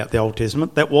learn about the Old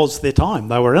Testament. That was their time.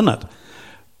 They were in it.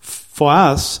 For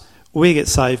us, we get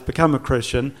saved, become a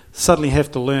Christian, suddenly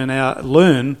have to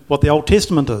learn what the Old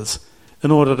Testament is in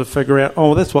order to figure out,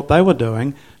 oh, that's what they were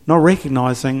doing, not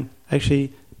recognising,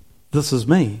 actually, this is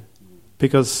me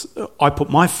because I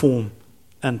put my form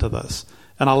into this.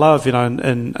 And I love,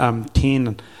 in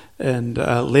 10 and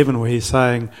 11 where he's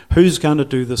saying, who's going to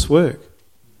do this work?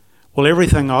 Well,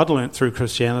 everything I'd learnt through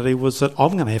Christianity was that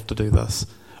I'm going to have to do this.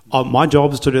 My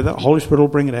job is to do that. Holy Spirit will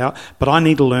bring it out, but I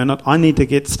need to learn it. I need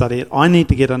to study it. I need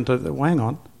to get into it. Well, hang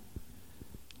on.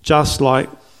 Just like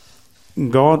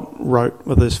God wrote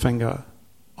with his finger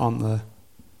on the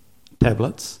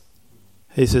tablets,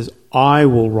 he says, I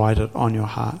will write it on your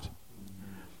heart.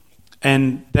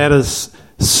 And that is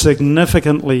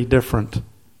significantly different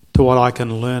to what I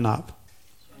can learn up.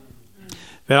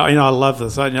 But, I love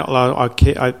this. I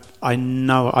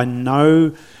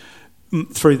know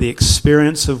through the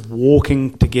experience of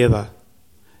walking together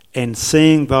and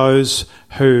seeing those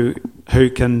who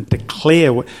can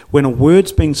declare when a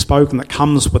word's been spoken that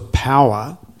comes with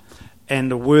power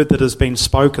and a word that has been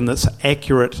spoken that's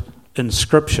accurate in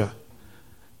Scripture.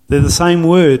 They're the same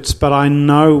words, but I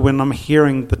know when I'm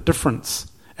hearing the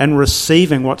difference and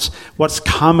receiving what's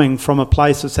coming from a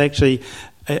place that's actually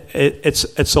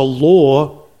it's a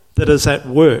law that is at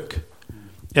work.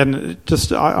 And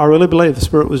I really believe the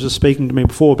Spirit was just speaking to me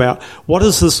before about what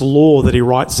is this law that he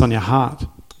writes on your heart?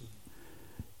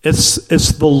 It's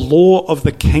the law of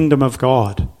the kingdom of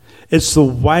God. It's the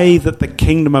way that the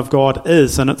kingdom of God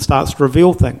is, and it starts to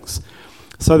reveal things.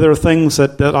 So there are things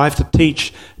that I have to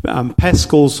teach,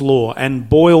 Pascal's law and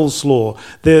Boyle's law.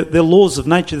 They're laws of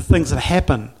nature, the things that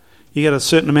happen. You get a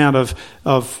certain amount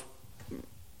of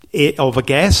a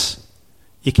gas,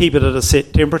 you keep it at a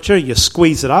set temperature, you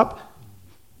squeeze it up.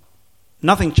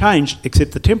 Nothing changed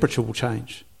except the temperature will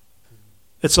change.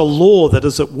 It's a law that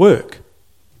is at work.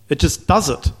 It just does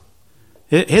it.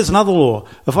 Here's another law.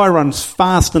 If I run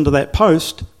fast into that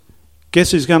post,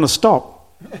 guess who's going to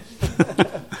stop?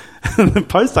 The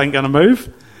post ain't going to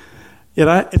move.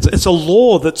 It's a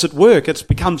law that's at work. It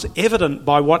becomes evident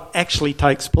by what actually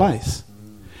takes place.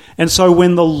 And so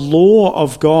when the law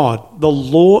of God, the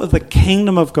law of the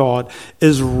kingdom of God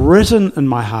is written in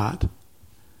my heart,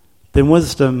 then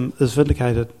wisdom is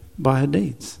vindicated by her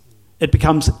deeds. It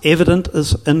becomes evident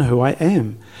as in who I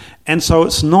am. And so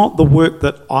it's not the work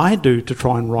that I do to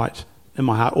try and write in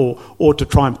my heart or to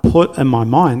try and put in my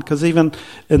mind, because even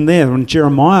in there, when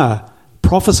Jeremiah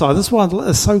prophesied, this is why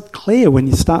it's so clear when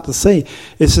you start to see,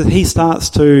 is that he starts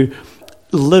to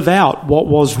live out what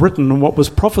was written and what was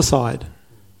prophesied.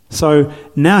 So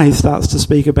now he starts to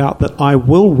speak about that I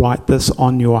will write this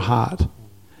on your heart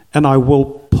and I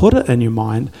will put it in your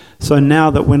mind. So now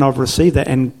that when I've received that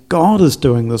and God is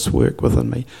doing this work within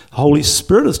me, the Holy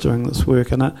Spirit is doing this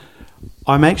work in it,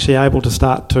 I'm actually able to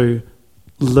start to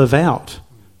live out,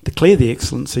 declare the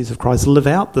excellencies of Christ, live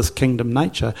out this kingdom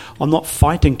nature. I'm not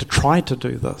fighting to try to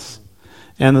do this.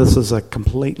 And this is a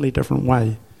completely different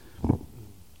way.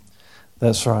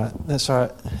 That's right.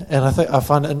 And I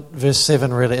find in verse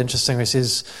 7 really interesting where it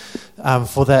says,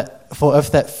 for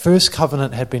if that first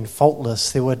covenant had been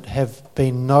faultless, there would have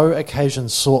been no occasion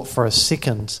sought for a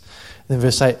second. Then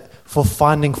verse 8, for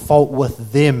finding fault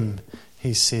with them,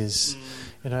 he says.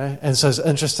 And so it's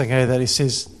interesting that he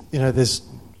says,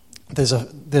 there's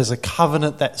a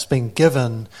covenant that's been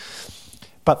given,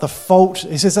 but the fault,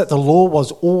 he says that the law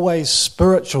was always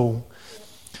spiritual,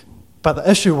 but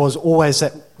the issue was always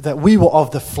that we were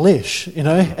of the flesh,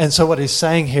 And so what he's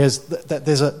saying here is that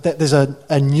there's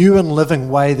a new and living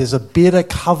way. There's a better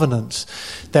covenant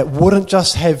that wouldn't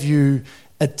just have you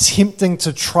attempting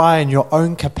to try in your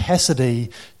own capacity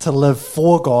to live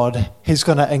for God, he's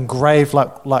going to engrave,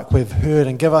 like we've heard,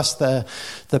 and give us the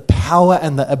power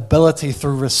and the ability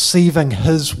through receiving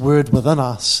his word within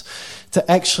us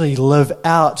to actually live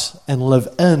out and live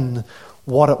in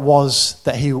what it was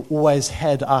that he always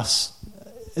had us,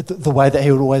 the way that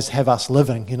he would always have us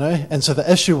living, you know. And so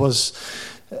the issue was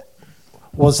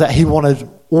that he wanted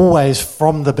always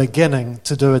from the beginning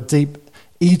to do a deep,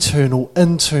 eternal,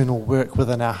 internal work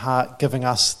within our heart, giving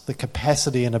us the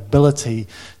capacity and ability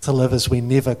to live as we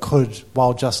never could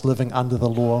while just living under the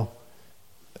law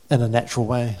in a natural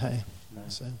way. Hey,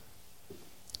 so,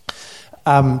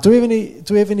 do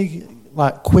we have any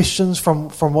like questions from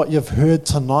what you've heard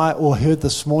tonight or heard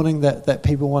this morning that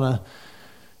people want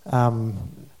to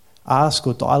ask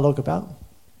or dialogue about?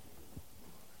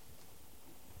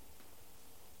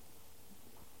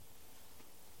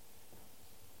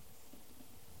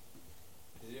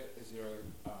 Is there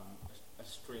a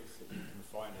strength that you can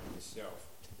find in yourself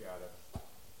to be able to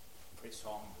press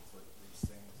on with these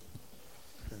things?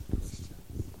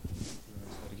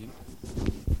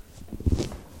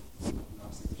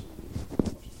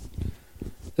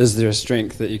 Is there a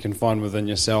strength that you can find within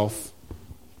yourself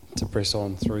to press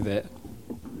on through that?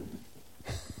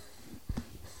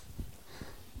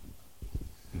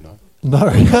 No.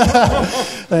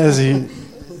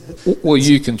 Well,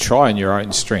 you can try in your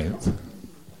own strength.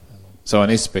 So in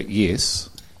aspect, yes,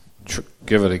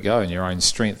 give it a go in your own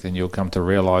strength, and you'll come to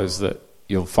realise that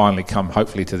you'll finally come,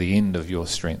 hopefully, to the end of your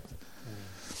strength.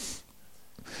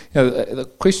 You know, the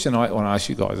question I want to ask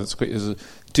you guys is,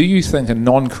 do you think a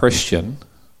non-Christian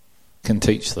can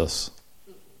teach this?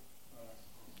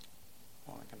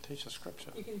 Well, I can teach the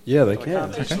scripture. Yeah, they I can.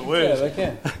 can't teach the words. Yeah, they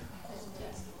can.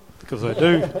 Because I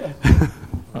do.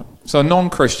 So a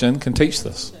non-Christian can teach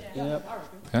this. Yep.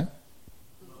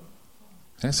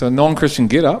 Okay, so a non-Christian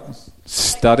get up,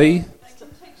 study.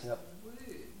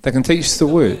 They can teach the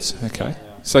words. Okay.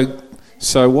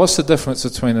 So what's the difference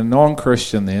between a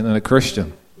non-Christian then and a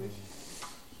Christian?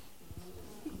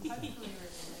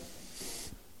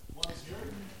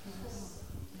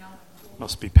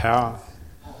 Must be power.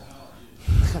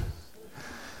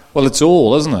 Well, it's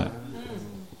all, isn't it?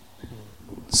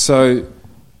 So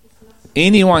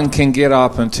anyone can get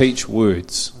up and teach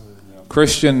words.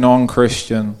 Christian,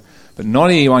 non-Christian, but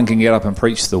not anyone can get up and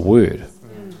preach the word.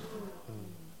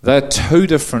 They're two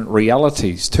different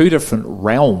realities, two different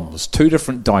realms, two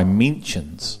different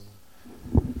dimensions.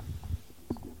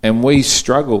 And we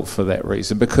struggle for that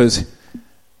reason, because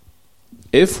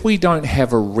if we don't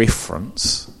have a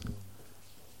reference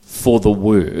for the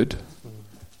word,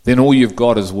 then all you've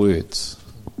got is words.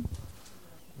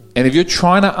 And if you're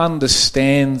trying to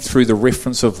understand through the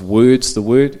reference of words, the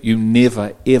word, you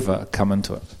never, ever come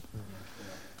into it.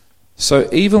 So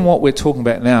even what we're talking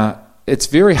about now, it's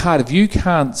very hard. If you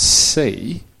can't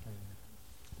see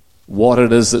what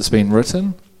it is that's been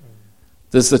written,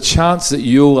 there's the chance that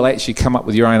you will actually come up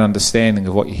with your own understanding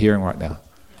of what you're hearing right now.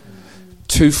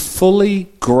 To fully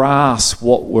grasp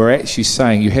what we're actually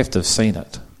saying, you have to have seen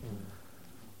it.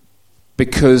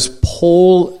 Because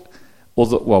Paul,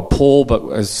 but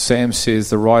as Sam says,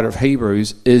 the writer of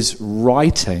Hebrews, is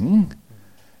writing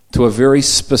to a very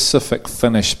specific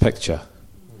finished picture.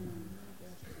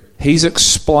 He's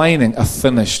explaining a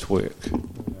finished work.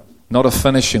 Not a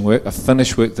finishing work, a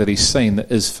finished work that he's seen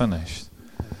that is finished.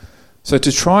 So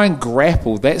to try and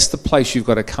grapple, that's the place you've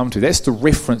got to come to. That's the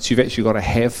reference you've actually got to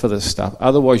have for this stuff.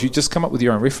 Otherwise, you just come up with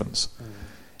your own reference.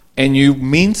 And you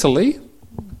mentally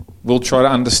will try to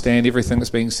understand everything that's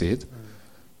being said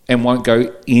and won't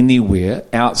go anywhere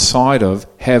outside of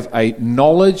have a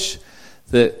knowledge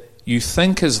that you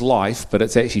think is life, but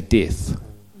it's actually death.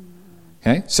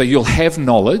 Okay? So you'll have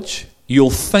knowledge,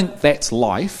 you'll think that's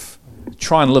life,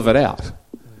 try and live it out,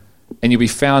 and you'll be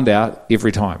found out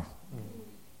every time.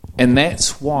 And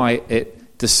that's why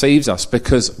it deceives us,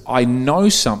 because I know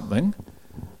something,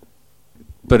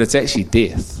 but it's actually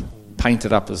death,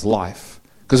 painted up as life.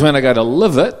 Because when I go to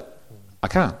live it, I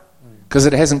can't. Because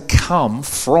it hasn't come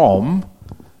from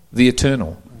the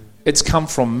eternal. It's come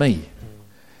from me.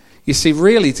 You see,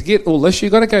 really, to get all this,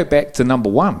 you've got to go back to number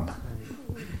 1.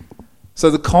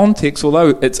 So the context, although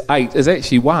it's 8, is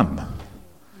actually 1.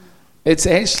 It's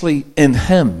actually in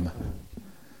him.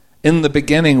 In the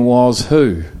beginning was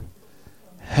who?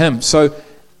 Him. So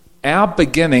our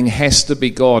beginning has to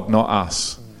be God, not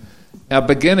us. Our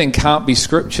beginning can't be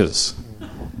scriptures.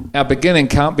 Our beginning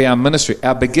can't be our ministry.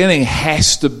 Our beginning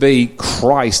has to be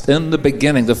Christ in the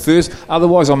beginning. The first,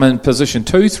 otherwise I'm in position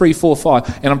 2, 3, 4,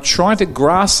 5, and I'm trying to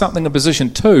grasp something in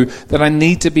position 2 that I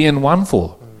need to be in 1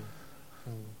 for.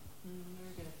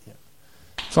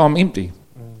 So I'm empty.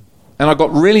 And I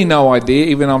got really no idea,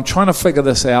 even though I'm trying to figure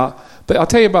this out. But I'll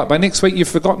tell you about, by next week, you've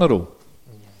forgotten it all.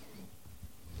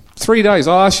 3 days.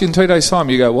 I'll ask you in 2 days' time.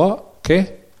 You go, what?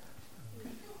 Okay.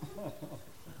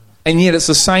 And yet it's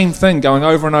the same thing going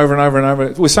over and over and over and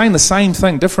over. We're saying the same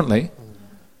thing differently.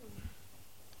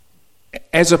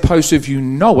 As opposed to if you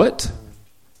know it,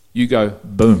 you go,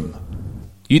 boom.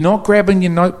 You're not grabbing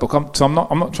your notebook. I'm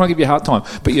not trying to give you a hard time,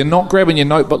 but you're not grabbing your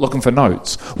notebook looking for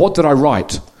notes. What did I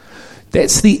write?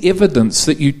 That's the evidence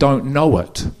that you don't know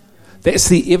it. That's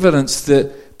the evidence,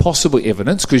 that possible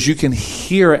evidence, because you can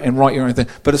hear it and write your own thing.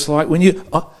 But it's like when you,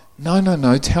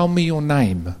 no, tell me your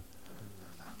name.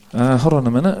 Hold on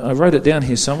a minute. I wrote it down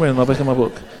here somewhere in the back of my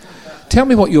book. Tell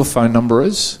me what your phone number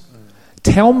is.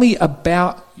 Tell me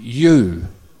about you.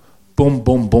 Boom,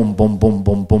 boom, boom, boom, boom,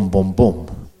 boom, boom, boom,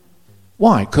 boom.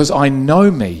 Why? Because I know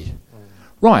me.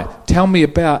 Right. Tell me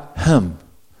about him.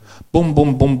 Boom,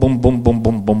 boom, boom, boom, boom, boom,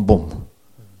 boom, boom, boom.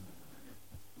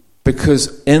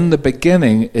 Because in the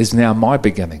beginning is now my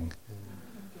beginning.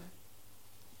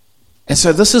 And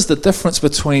so this is the difference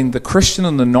between the Christian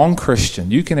and the non-Christian.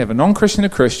 You can have a non-Christian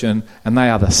and a Christian, and they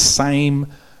are the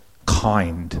same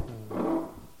kind.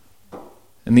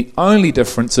 And the only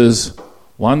difference is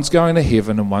one's going to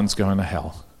heaven and one's going to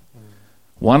hell.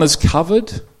 One is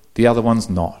covered, the other one's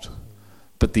not.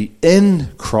 But the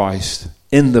in Christ,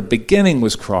 in the beginning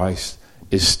was Christ,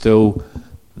 is still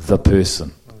the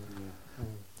person.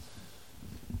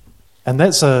 And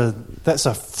that's a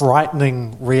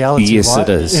frightening reality, yes, right?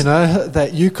 It is. You know,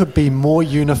 that you could be more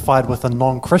unified with a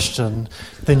non-Christian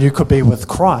than you could be with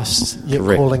Christ, yet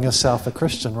Correct. calling yourself a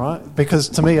Christian, right? Because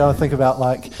to me, I think about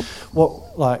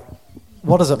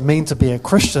what does it mean to be a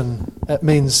Christian? It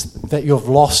means that you've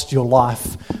lost your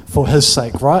life for His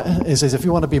sake, right? It says, if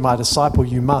you want to be my disciple,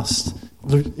 you must,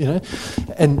 you know,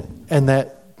 and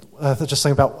that just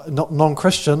think about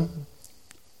non-Christian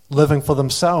living for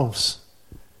themselves.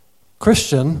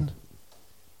 Christian,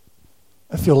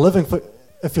 if you're living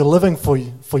for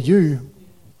you,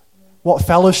 what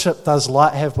fellowship does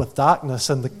light have with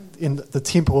darkness in the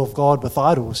temple of God with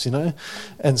idols, you know?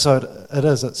 And so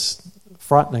it's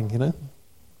frightening, you know?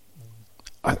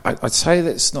 I'd say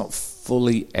that's not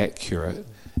fully accurate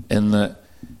in that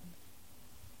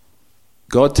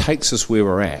God takes us where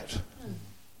we're at,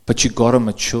 but you've got to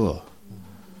mature.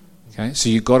 Okay? So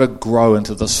you've got to grow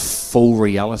into this full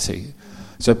reality.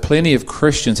 So plenty of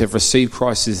Christians have received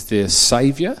Christ as their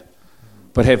Saviour,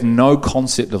 but have no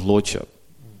concept of lordship,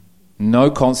 no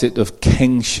concept of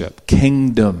kingship,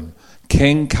 kingdom.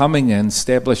 King coming in,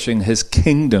 establishing His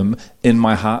kingdom in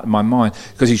my heart and my mind,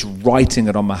 because He's writing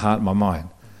it on my heart and my mind.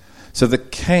 So the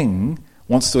King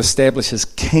wants to establish His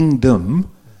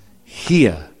kingdom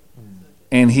here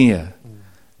and here,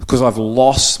 because I've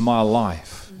lost my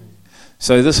life.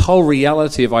 So this whole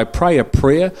reality of I pray a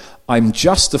prayer, I'm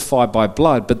justified by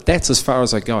blood, but that's as far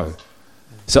as I go.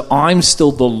 So I'm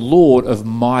still the Lord of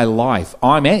my life.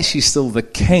 I'm actually still the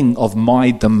king of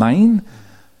my domain.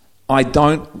 I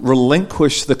don't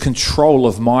relinquish the control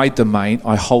of my domain.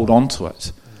 I hold on to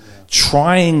it.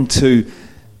 Trying to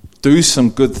do some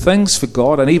good things for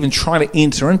God and even trying to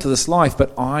enter into this life,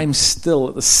 but I'm still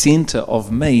at the center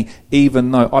of me,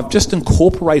 even though I've just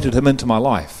incorporated Him into my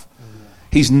life.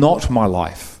 He's not my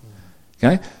life.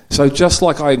 Okay? So just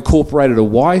like I incorporated a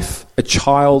wife, a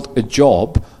child, a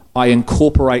job, I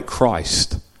incorporate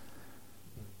Christ.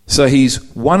 So He's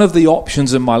one of the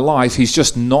options in my life. He's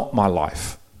just not my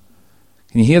life.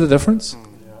 Can you hear the difference?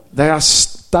 They are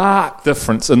stark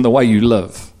difference in the way you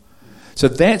live. So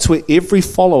that's where every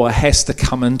follower has to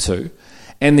come into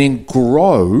and then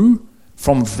grow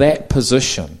from that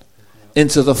position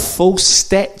into the full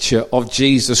stature of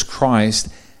Jesus Christ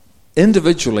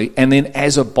individually and then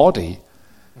as a body.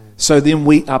 So then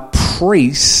we are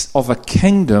priests of a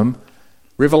kingdom.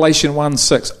 Revelation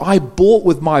 1:6. I bought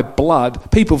with my blood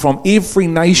people from every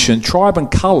nation, tribe and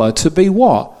colour to be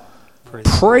what?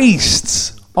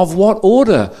 Priests of what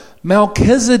order?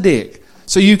 Melchizedek.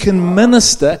 So you can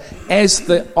minister as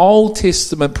the Old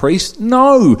Testament priest?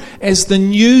 No, as the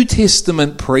New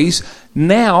Testament priest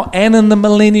now and in the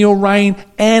millennial reign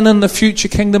and in the future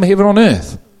kingdom of heaven on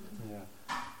earth.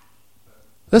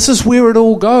 This is where it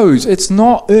all goes. It's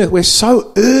not earth. We're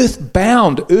so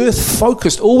earth-bound,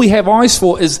 earth-focused. All we have eyes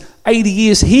for is 80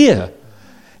 years here.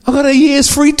 I've got 80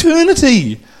 years for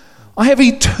eternity. I have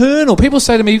eternal. People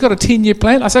say to me, you've got a 10-year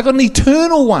plan? I say, I've got an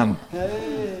eternal one. Hey.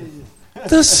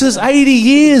 This is 80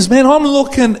 years, man. I'm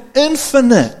looking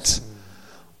infinite.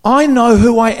 I know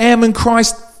who I am in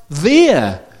Christ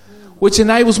there, which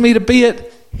enables me to be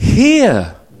it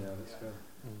here.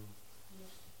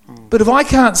 But if I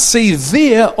can't see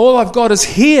there, all I've got is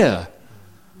here.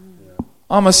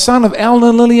 I'm a son of Alan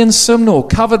and Lillian Simnor,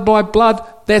 covered by blood.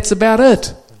 That's about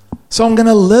it. So I'm going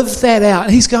to live that out.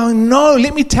 And he's going, no,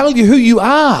 let me tell you who you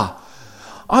are.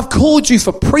 I've called you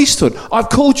for priesthood. I've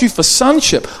called you for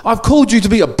sonship. I've called you to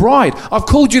be a bride. I've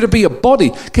called you to be a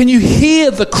body. Can you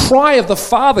hear the cry of the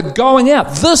Father going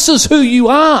out? This is who you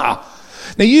are.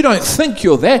 Now, you don't think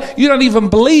you're that. You don't even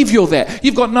believe you're that.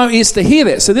 You've got no ears to hear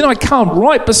that. So then I come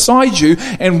right beside you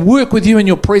and work with you in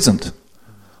your present.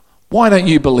 Why don't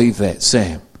you believe that,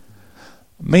 Sam?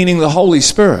 Meaning the Holy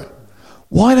Spirit.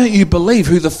 Why don't you believe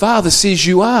who the Father says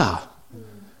you are?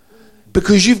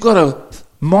 Because you've got a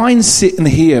mindset in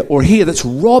here or here that's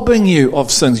robbing you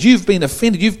of sins. You've been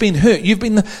offended. You've been hurt.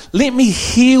 Let me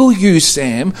heal you,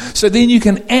 Sam, so then you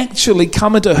can actually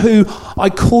come into who I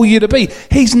call you to be.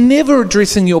 He's never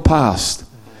addressing your past.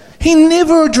 He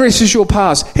never addresses your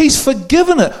past. He's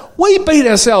forgiven it. We beat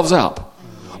ourselves up.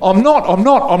 I'm not.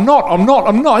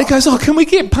 He goes, oh, can we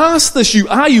get past this? You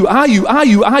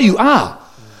are.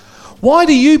 Why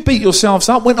do you beat yourselves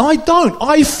up when I don't?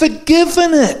 I've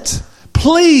forgiven it.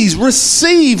 Please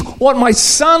receive what my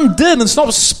son did and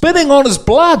stop spitting on his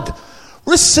blood.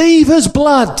 Receive his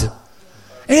blood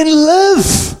and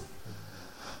live.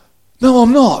 No,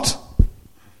 I'm not.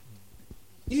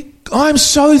 I'm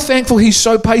so thankful he's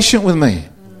so patient with me.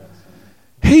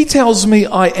 He tells me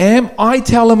I am. I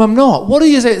tell him I'm not. What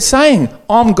is that saying?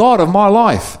 I'm God of my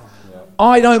life.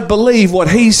 I don't believe what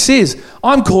he says.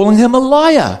 I'm calling him a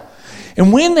liar.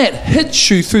 And when that hits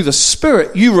you through the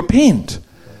Spirit, you repent.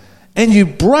 And you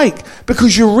break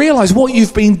because you realize what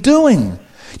you've been doing.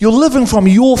 You're living from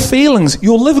your feelings.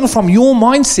 You're living from your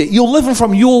mindset. You're living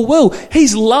from your will.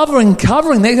 He's loving,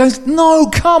 covering that. He goes, no,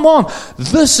 come on.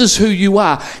 This is who you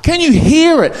are. Can you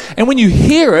hear it? And when you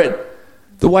hear it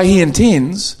the way he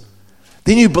intends,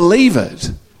 then you believe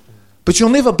it. But you'll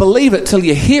never believe it till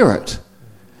you hear it.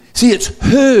 See, it's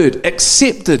heard,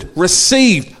 accepted,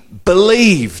 received,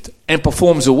 believed, and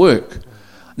performs a work.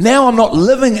 Now I'm not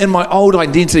living in my old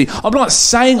identity. I'm not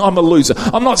saying I'm a loser.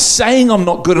 I'm not saying I'm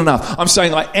not good enough. I'm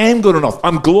saying I am good enough.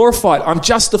 I'm glorified. I'm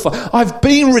justified. I've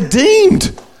been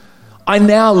redeemed. I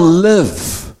now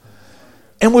live.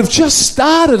 And we've just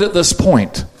started at this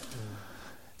point.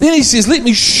 Then he says, let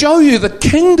me show you the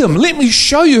kingdom. Let me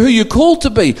show you who you're called to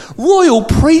be. Royal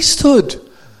priesthood.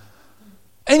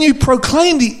 And you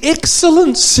proclaim the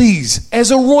excellencies as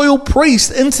a royal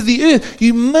priest into the earth.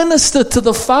 You minister to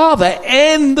the Father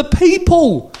and the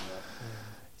people.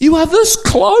 You are this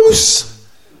close.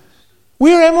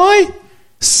 Where am I?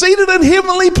 Seated in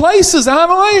heavenly places,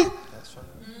 aren't I?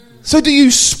 So do you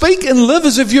speak and live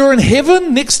as if you're in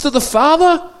heaven next to the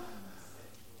Father?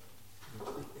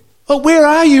 Oh, where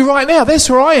are you right now? That's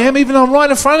where I am, even though I'm right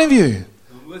in front of you.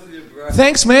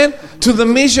 Thanks, man. To the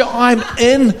measure I'm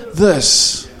in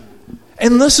this.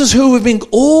 And this is who we've been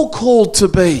all called to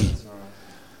be.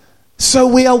 So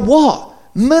we are what?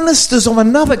 Ministers of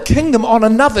another kingdom on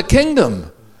another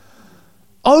kingdom.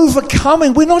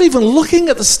 Overcoming. We're not even looking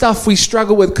at the stuff we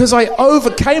struggle with because I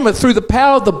overcame it through the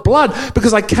power of the blood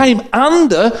because I came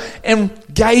under and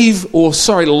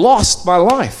lost my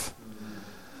life.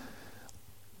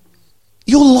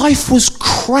 Your life was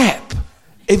crap.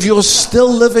 If you're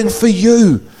still living for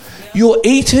you, you're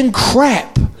eating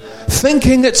crap,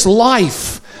 thinking it's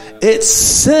life. It's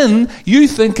sin. You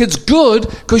think it's good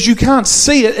because you can't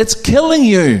see it. It's killing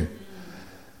you.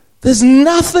 There's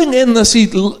nothing in this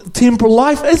temporal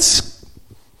life. It's...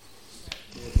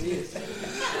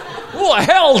 Oh,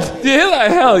 hell. Do you hear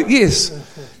that? Hell, yes.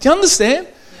 Do you understand?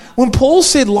 When Paul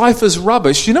said life is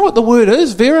rubbish, you know what the word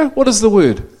is, Vera? What is the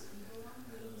word?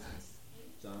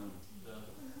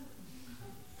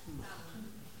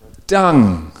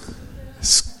 Dung.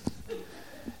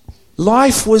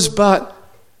 Life was but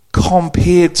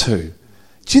compared to.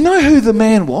 Do you know who the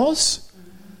man was?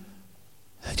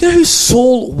 Do you know who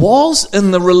Saul was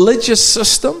in the religious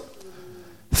system?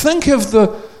 Think of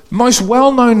the most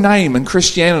well-known name in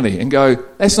Christianity and go,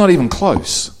 that's not even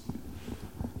close.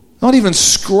 Not even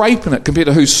scraping it compared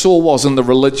to who Saul was in the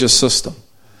religious system.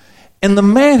 And the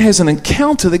man has an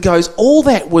encounter that goes, all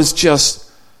that was just,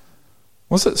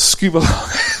 was it Scooby-Doo.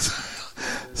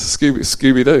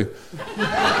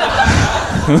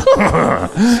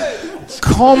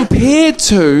 Compared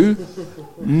to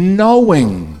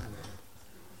knowing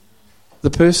the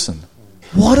person.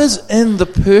 What is in the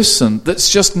person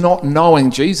that's just not knowing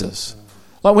Jesus?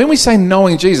 Like when we say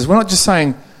knowing Jesus, we're not just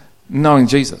saying knowing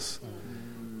Jesus.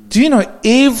 Do you know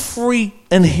every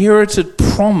inherited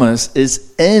promise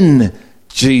is in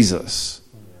Jesus?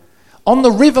 On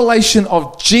the revelation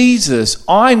of Jesus,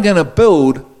 I'm going to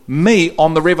build me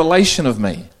on the revelation of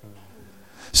me.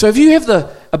 So if you have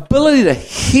the ability to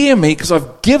hear me, because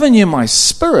I've given you my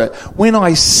Spirit, when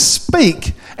I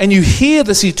speak and you hear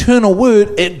this eternal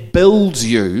word, it builds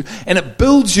you, and it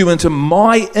builds you into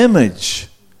my image.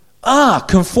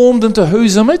 Conformed into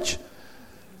whose image?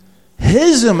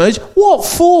 His image. What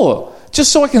for?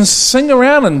 Just so I can sing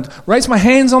around and raise my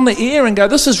hands on the air and go,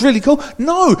 this is really cool?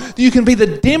 No, you can be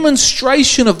the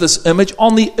demonstration of this image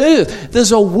on the earth.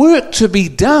 There's a work to be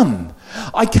done.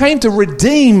 I came to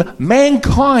redeem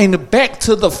mankind back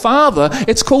to the Father.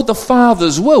 It's called the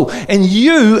Father's will. And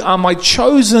you are my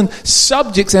chosen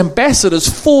subjects, ambassadors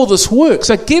for this work.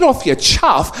 So get off your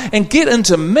chuff and get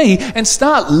into me and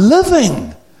start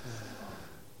living.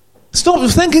 Stop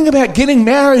thinking about getting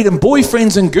married and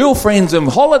boyfriends and girlfriends and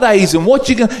holidays and what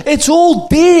you're going to... It's all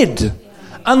dead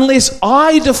unless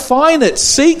I define it.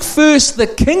 Seek first the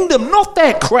kingdom, not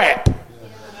that crap.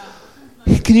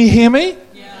 Can you hear me?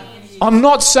 I'm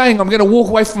not saying I'm going to walk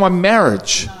away from my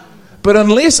marriage. But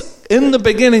unless in the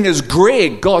beginning is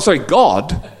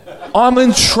God, I'm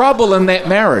in trouble in that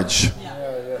marriage.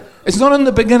 It's not in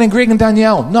the beginning Greg and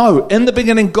Danielle. No, in the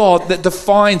beginning God that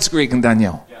defines Greg and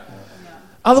Danielle.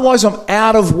 Otherwise, I'm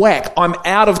out of whack. I'm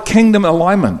out of kingdom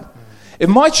alignment. If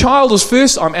my child is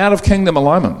first, I'm out of kingdom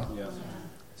alignment.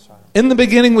 In the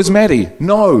beginning was Maddie.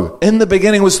 No, in the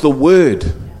beginning was the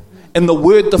Word. And the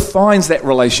Word defines that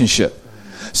relationship.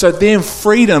 So then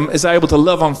freedom is able to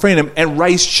live on freedom and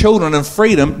raise children in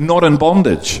freedom, not in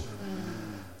bondage.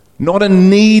 Not in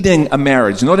needing a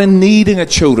marriage, not in needing a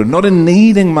children, not in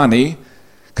needing money,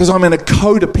 because I'm in a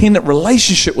codependent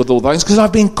relationship with all those, because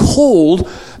I've been called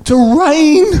to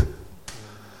reign.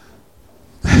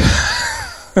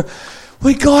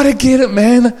 We got to get it,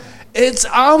 man. It's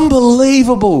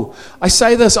unbelievable. I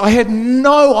say this, I had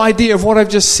no idea of what I've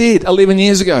just said 11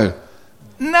 years ago.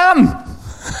 None.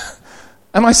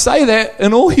 And I say that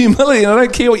in all humility, and I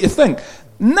don't care what you think.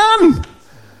 None.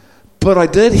 But I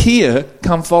did hear,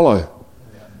 come follow.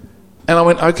 And I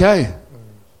went, okay.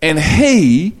 And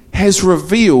he has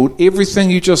revealed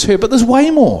everything you just heard. But there's way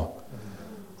more.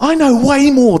 I know way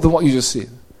more than what you just said.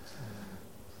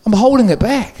 I'm holding it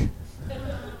back.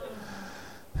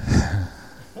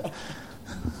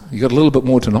 You got a little bit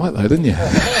more tonight though, didn't you?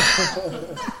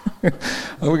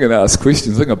 We're going to ask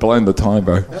questions. I think I've blown the time,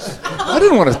 bro. I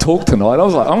didn't want to talk tonight. I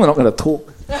was like, I'm not going to talk.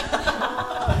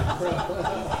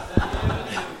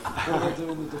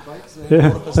 Yeah,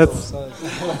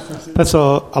 that's a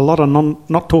lot of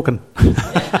not talking.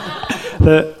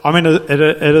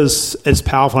 It's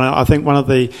powerful. I think one of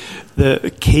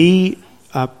the key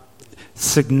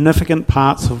significant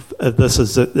parts of this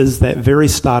is that very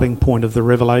starting point of the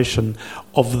revelation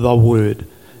of the Word.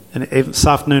 And this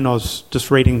afternoon I was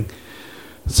just reading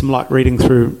some light reading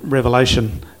through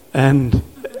Revelation, and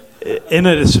in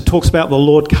it talks about the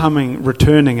Lord coming,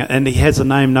 returning, and he has a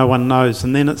name no one knows.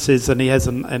 And then it says that he has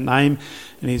a name,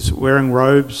 and he's wearing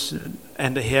robes,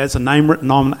 and he has a name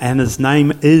written on, and his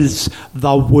name is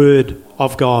the Word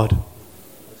of God.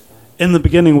 In the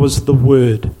beginning was the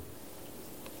Word.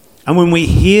 And when we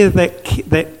hear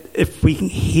that if we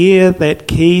hear that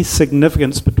key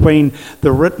significance between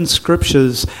the written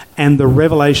scriptures and the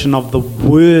revelation of the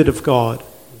Word of God,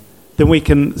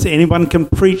 then anyone can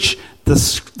preach the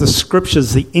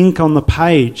scriptures, the ink on the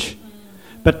page,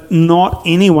 but not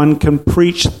anyone can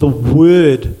preach the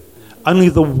Word. Only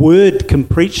the Word can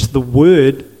preach the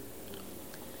Word.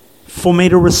 For me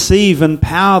to receive and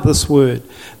power this Word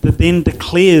that then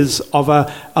declares of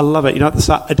I love it. At the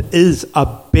start, it is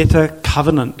a better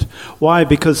covenant. Why?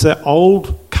 Because the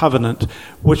old covenant,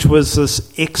 which was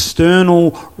this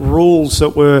external rules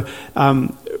that were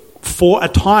for a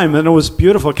time, and it was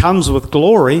beautiful, it comes with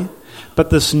glory. But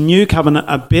this new covenant,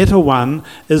 a better one,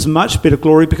 is much better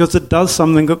glory because it does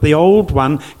something that the old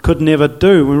one could never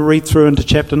do. When we read through into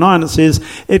chapter 9, it says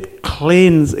it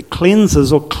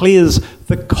cleanses or clears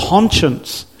the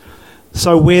conscience.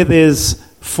 So where there's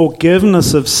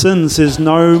forgiveness of sins, there's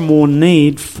no more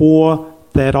need for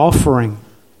that offering.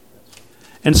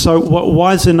 And so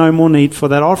why is there no more need for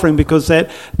that offering? Because that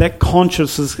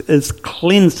conscience is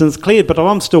cleansed and is cleared. But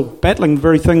I'm still battling the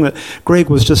very thing that Greg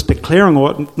was just declaring,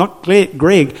 or not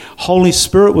Greg, Holy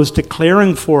Spirit was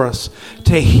declaring for us.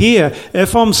 To hear,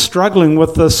 if I'm struggling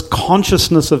with this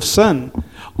consciousness of sin,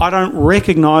 I don't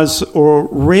recognize or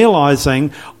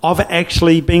realizing I've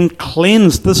actually been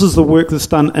cleansed. This is the work that's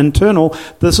done internal.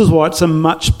 This is why it's a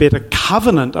much better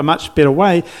covenant, a much better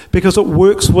way, because it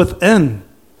works within.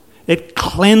 It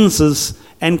cleanses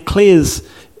and clears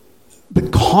the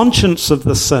conscience of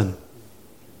the sin.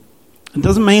 It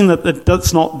doesn't mean that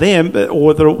that's not there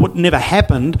or that it would never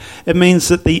happened. It means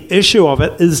that the issue of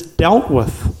it is dealt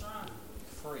with.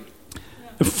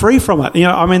 free from it.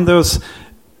 I mean,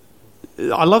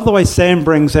 I love the way Sam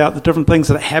brings out the different things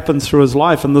that happen through his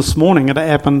life. And this morning it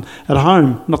happened at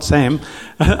home, not Sam,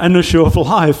 an issue of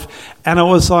life. And I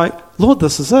was like, Lord,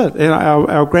 this is it. And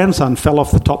our grandson fell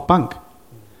off the top bunk.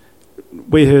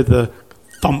 We heard the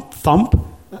thump, thump.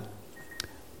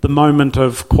 The moment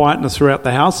of quietness throughout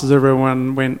the house as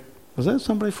everyone went, was that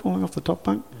somebody falling off the top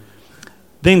bunk?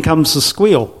 Then comes the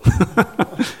squeal.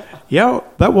 Yeah,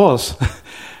 that was.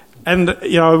 And,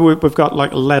 we've got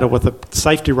like a ladder with a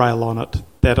safety rail on it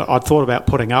that I thought about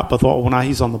putting up. I thought, well, no,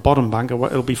 he's on the bottom bunk.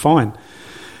 It'll be fine.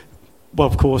 Well,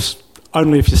 of course,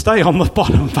 only if you stay on the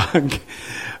bottom bunk.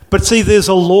 But see, there's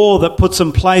a law that puts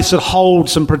in place that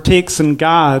holds and protects and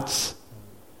guards.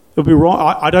 It'll be wrong.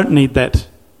 I don't need that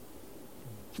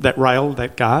rail,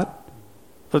 that guard.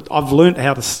 But I've learnt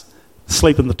how to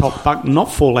sleep in the top bunk and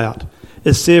not fall out.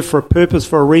 It's there for a purpose,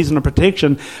 for a reason of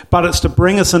protection, but it's to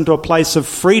bring us into a place of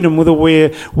freedom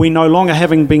where we no longer,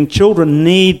 having been children,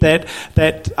 need that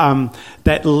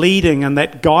leading and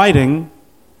that guiding,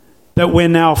 that we're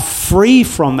now free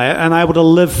from that and able to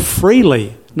live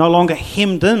freely, no longer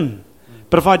hemmed in.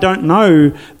 But if I don't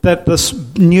know that this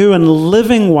new and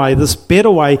living way, this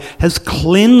better way, has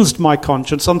cleansed my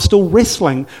conscience, I'm still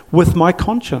wrestling with my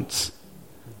conscience.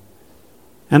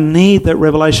 And need that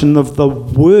revelation of the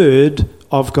Word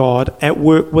of God at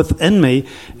work within me.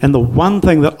 And the one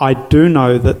thing that I do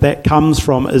know that comes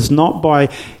from is not by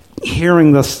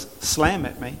hearing this slam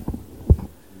at me,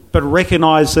 but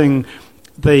recognizing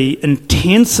the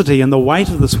intensity and the weight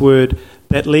of this Word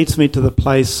that leads me to the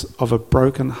place of a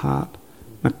broken heart,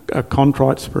 a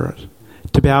contrite spirit.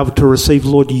 To be able to receive,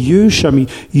 Lord, you show me,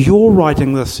 you're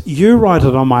writing this, you write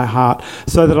it on my heart,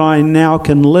 so that I now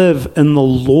can live in the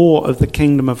law of the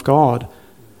kingdom of God.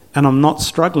 And I'm not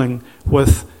struggling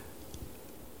with,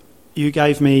 you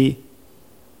gave me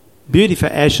beauty for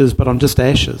ashes, but I'm just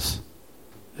ashes.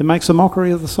 It makes a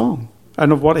mockery of the song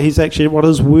and of what his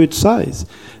word says.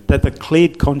 That the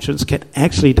cleared conscience can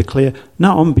actually declare,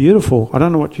 no, I'm beautiful. I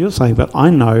don't know what you're saying, but I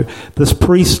know this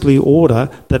priestly order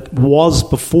that was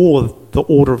before the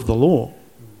order of the law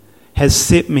has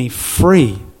set me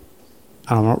free,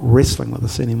 and I'm not wrestling with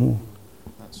this anymore.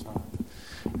 That's right.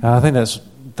 I think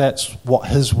that's what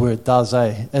His Word does,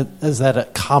 is that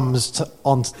it comes to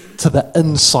the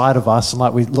inside of us, and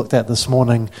like we looked at this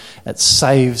morning, it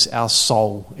saves our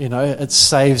soul. It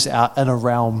saves our inner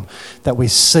realm, that we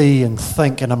see and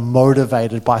think and are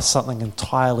motivated by something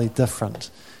entirely different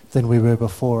than we were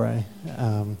before.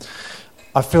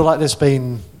 I feel like there's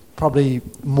been probably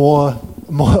more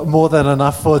than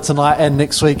enough for tonight and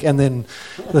next week and then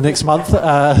the next month.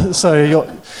 So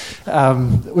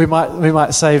we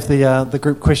might save the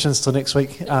group questions till next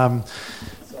week. You're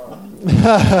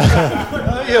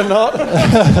not.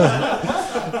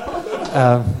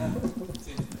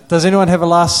 Does anyone have a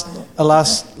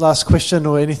last question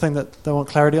or anything that they want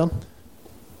clarity on?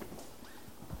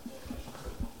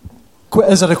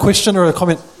 Is it a question or a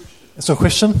comment? It's a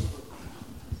question.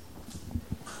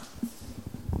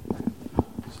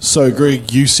 So,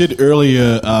 Greg, you said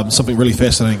earlier something really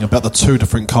fascinating about the two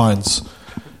different kinds,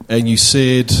 and you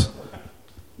said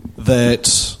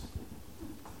that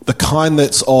the kind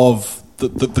that's of the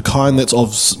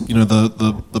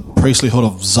priestlyhood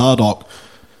of Zadok,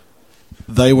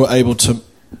 they were able to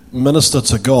minister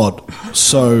to God.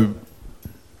 So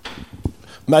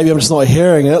maybe I'm just not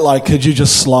hearing it. Like, could you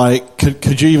just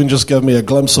could you even just give me a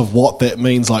glimpse of what that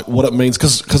means? Like, what it means?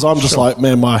 Because I'm just like,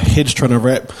 man, my head's trying to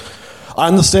wrap. I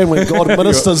understand when God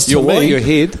ministers to me. Your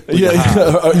head?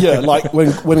 Yeah, like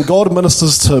when God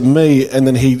ministers to me, and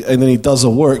then he does a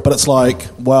work, but it's like,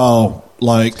 wow,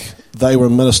 like they were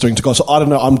ministering to God. So I don't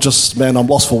know. I'm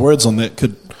lost for words on that.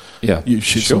 Could you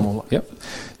shed some more? Yep.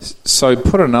 So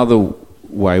put another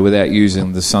way, without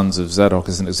using the sons of Zadok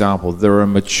as an example, there are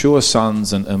mature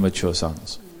sons and immature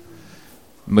sons.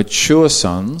 Mature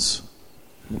sons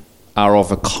are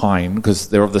of a kind because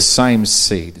they're of the same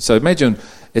seed. So imagine.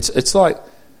 It's like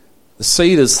the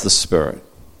seed is the Spirit.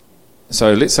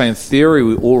 So let's say in theory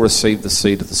we all receive the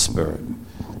seed of the Spirit.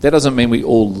 That doesn't mean we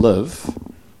all live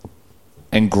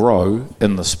and grow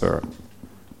in the Spirit.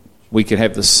 We can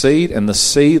have the seed and the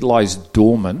seed lies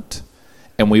dormant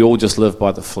and we all just live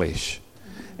by the flesh.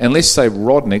 And let's say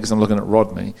Rodney, because I'm looking at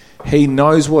Rodney, he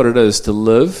knows what it is to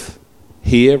live,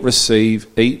 hear, receive,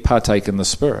 eat, partake in the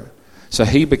Spirit. So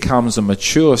he becomes a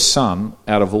mature son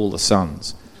out of all the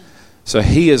sons. So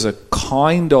he is a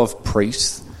kind of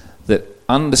priest that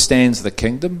understands the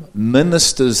kingdom,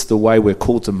 ministers the way we're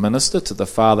called to minister to the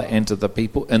Father and to the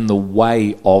people in the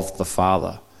way of the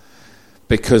Father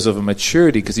because of a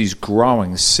maturity, because he's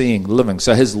growing, seeing, living.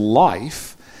 So his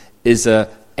life is a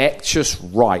actuous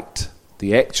right,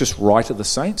 the actuous right of the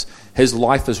saints, his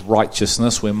life is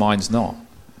righteousness where mine's not.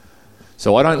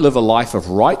 So I don't live a life of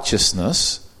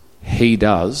righteousness, he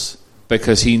does,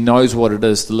 because he knows what it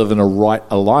is to live in a right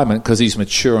alignment because he's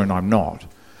mature and I'm not.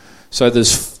 So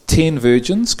there's 10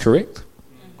 virgins, correct?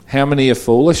 How many are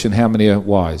foolish and how many are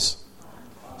wise?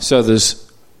 So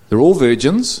they're all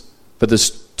virgins, but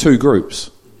there's 2 groups,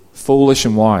 foolish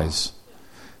and wise.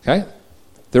 Okay?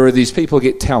 There are these people who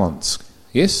get talents,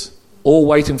 yes? All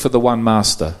waiting for the one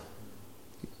master.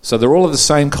 So they're all of the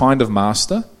same kind of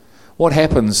master. What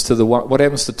happens to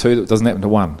 2 that doesn't happen to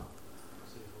 1?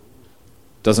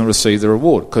 Doesn't receive the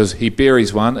reward because he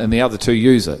buries one and the other 2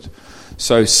 use it.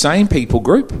 So same people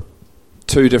group,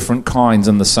 2 different kinds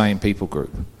in the same people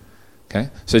group. Okay,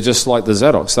 so just like the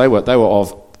Zadoks, they were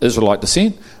of Israelite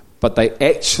descent, but they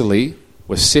actually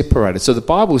were separated. So the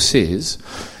Bible says,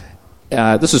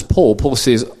 this is Paul. Paul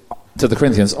says to the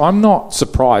Corinthians, I'm not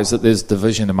surprised that there's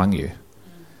division among you.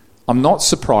 I'm not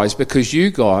surprised because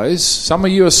you guys, some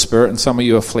of you are spirit and some of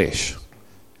you are flesh.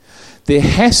 There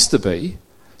has to be,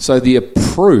 so the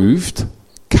approved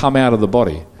come out of the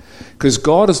body. Because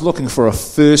God is looking for a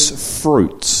first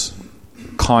fruits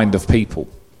kind of people.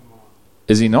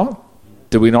 Is he not?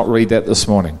 Did we not read that this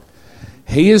morning?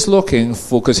 He is looking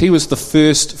for, because he was the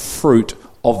first fruit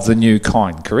of the new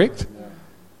kind, correct?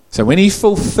 So when he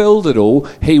fulfilled it all,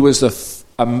 he was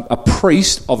a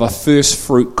priest of a first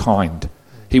fruit kind.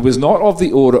 He was not of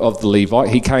the order of the Levite.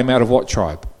 He came out of what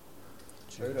tribe?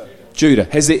 Judah.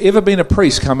 Has there ever been a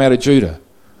priest come out of Judah?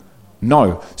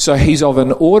 No. So he's of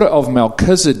an order of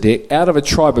Melchizedek, out of a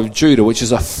tribe of Judah, which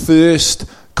is a first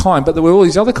kind. But there were all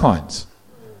these other kinds.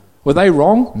 Were they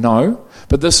wrong? No.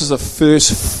 But this is a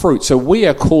first fruit. So we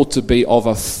are called to be of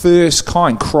a first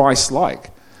kind, Christ-like.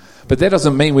 But that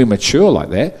doesn't mean we mature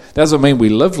like that. That doesn't mean we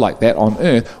live like that on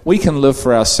earth. We can live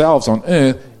for ourselves on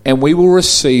earth and we will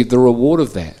receive the reward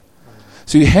of that.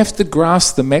 So you have to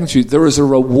grasp the magnitude. There is a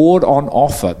reward on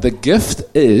offer. The gift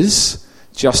is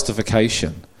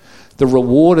justification. The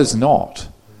reward is not.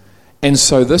 And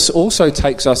so this also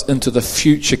takes us into the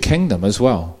future kingdom as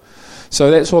well. So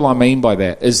that's all I mean by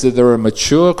that, is that there are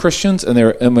mature Christians and there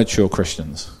are immature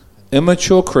Christians.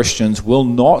 Immature Christians will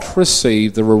not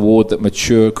receive the reward that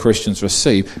mature Christians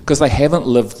receive because they haven't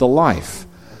lived the life.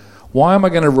 Why am I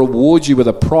going to reward you with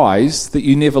a prize that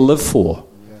you never lived for,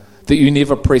 that you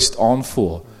never pressed on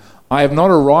for? I have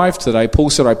not arrived today. Paul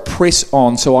said, I press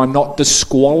on so I'm not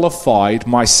disqualified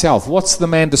myself. What's the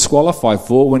man disqualified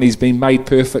for when he's been made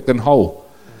perfect and whole?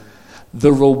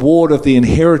 The reward of the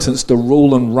inheritance to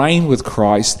rule and reign with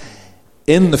Christ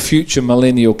in the future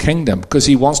millennial kingdom, because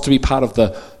he wants to be part of the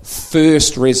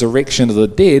first resurrection of the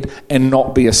dead and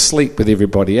not be asleep with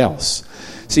everybody else.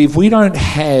 See, if we don't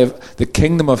have the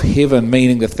kingdom of heaven,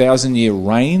 meaning the 1,000-year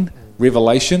reign,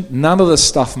 revelation, none of this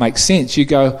stuff makes sense. You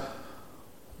go,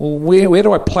 well, where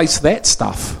do I place that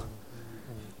stuff?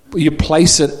 You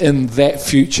place it in that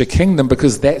future kingdom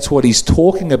because that's what he's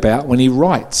talking about when he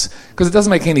writes. Because it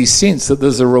doesn't make any sense that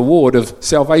there's a reward of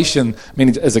salvation, I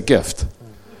mean, as a gift.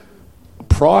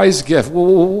 Prize gift.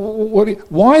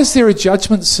 Why is there a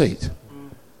judgment seat?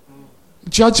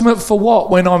 Judgment for what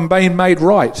when I'm being made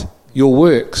right? Your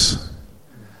works.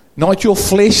 Not your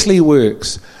fleshly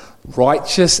works.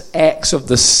 Righteous acts of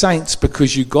the saints,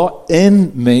 because you got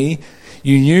in me,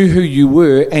 you knew who you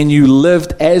were, and you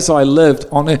lived as I lived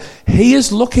on earth. He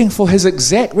is looking for his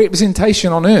exact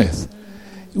representation on earth.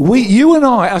 You and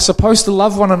I are supposed to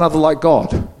love one another like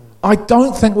God. I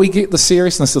don't think we get the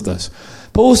seriousness of this.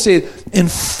 Paul said, in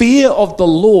fear of the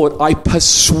Lord, I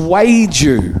persuade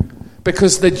you,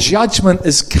 because the judgment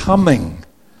is coming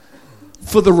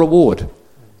for the reward.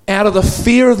 Out of the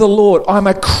fear of the Lord, I'm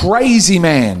a crazy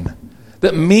man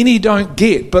that many don't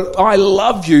get, but I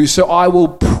love you, so I will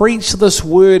preach this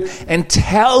word and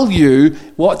tell you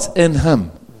what's in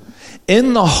him,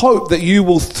 in the hope that you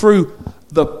will, through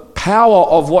the power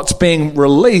of what's being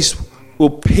released, will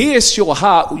pierce your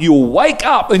heart. You'll wake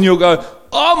up and you'll go,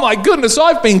 oh my goodness,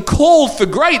 I've been called for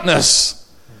greatness.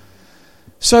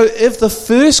 So if the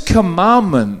first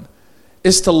commandment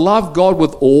is to love God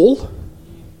with all,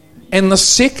 and the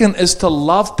second is to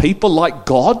love people like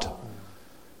God,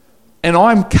 and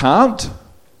I can't,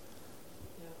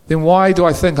 then why do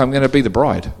I think I'm going to be the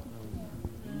bride?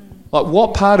 Like,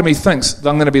 what part of me thinks that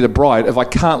I'm going to be the bride if I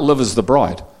can't live as the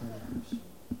bride?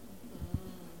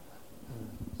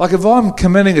 Like, if I'm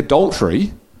committing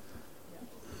adultery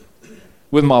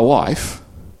with my wife,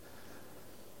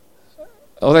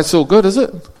 oh, that's all good, is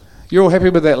it? You're all happy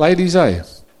with that, ladies, eh?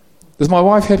 Is my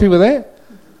wife happy with that?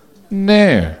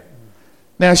 No.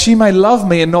 Now, she may love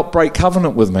me and not break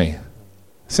covenant with me.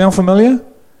 Sound familiar?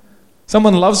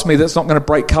 Someone loves me that's not going to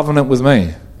break covenant with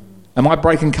me. Am I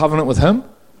breaking covenant with him?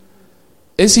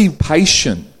 Is he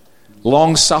patient,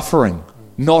 long-suffering,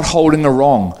 not holding a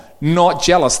wrong, not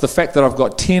jealous? The fact that I've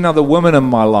got 10 other women in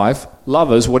my life,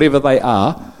 lovers, whatever they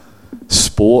are,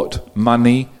 sport,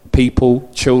 money, people,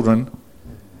 children,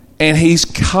 and he's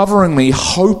covering me,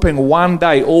 hoping one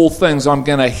day all things, I'm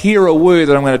going to hear a word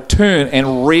that I'm going to turn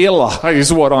and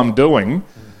realize what I'm doing.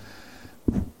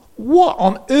 What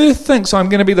on earth thinks I'm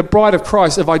going to be the bride of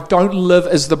Christ if I don't live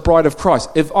as the bride of Christ?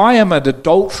 If I am an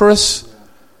adulterous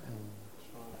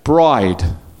bride,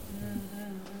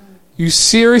 you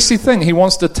seriously think he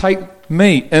wants to take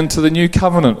me into the new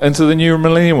covenant, into the new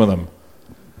millennium with him?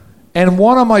 And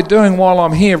what am I doing while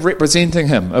I'm here representing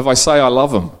him if I say I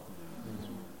love him?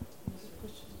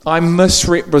 I'm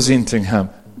misrepresenting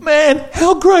him. Man,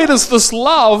 how great is this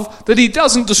love that he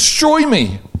doesn't destroy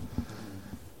me?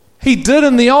 He did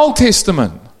in the Old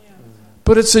Testament.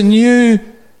 But it's a new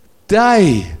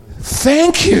day.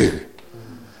 Thank you.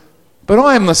 But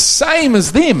I am the same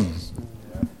as them.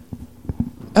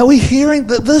 Are we hearing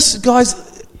that this,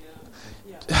 guys?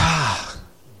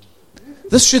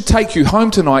 This should take you home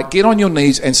tonight. Get on your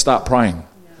knees and start praying.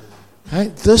 Okay?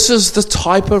 This is the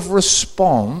type of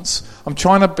response. I'm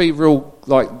trying to be real,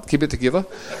 like, keep it together.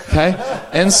 Okay?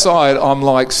 Inside, I'm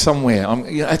like somewhere.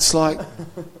 It's like,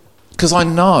 because I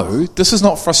know this is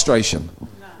not frustration.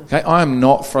 Okay? I am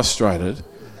not frustrated.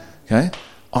 Okay?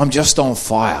 I'm just on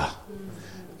fire.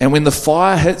 And when the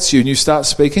fire hits you and you start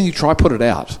speaking, you try to put it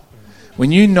out.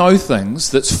 When you know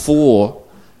things that's for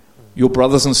your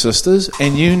brothers and sisters,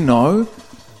 and you know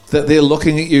that they're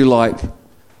looking at you like,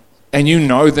 and you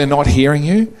know they're not hearing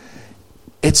you,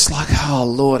 it's like, oh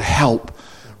Lord, help,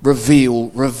 reveal,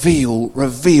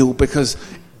 because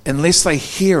unless they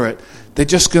hear it, they're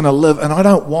just going to live. And I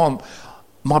don't want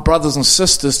my brothers and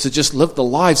sisters to just live the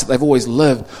lives that they've always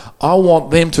lived. I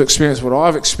want them to experience what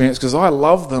I've experienced because I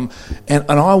love them, and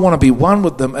I want to be one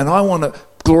with them, and I want to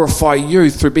glorify you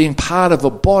through being part of a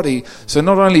body. So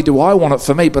not only do I want it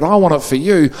for me, but I want it for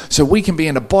you, so we can be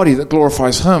in a body that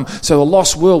glorifies him, so the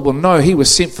lost world will know he was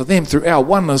sent for them through our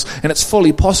oneness, and it's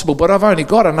fully possible. But I've only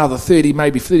got another 30,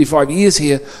 maybe 35 years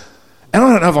here, and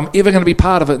I don't know if I'm ever going to be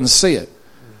part of it and see it.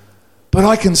 But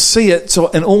I can see it, so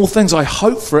in all things I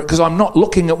hope for it, because I'm not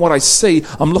looking at what I see,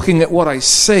 I'm looking at what I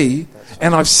see.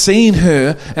 And I've seen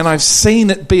her, and I've seen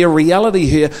it be a reality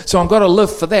here, so I've got to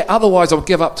live for that. Otherwise I'll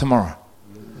give up tomorrow.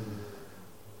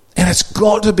 And it's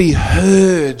got to be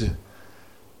heard.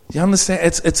 You understand?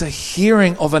 It's a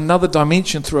hearing of another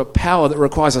dimension through a power that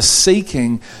requires a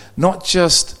seeking, not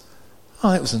just,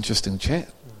 oh, that was an interesting chat.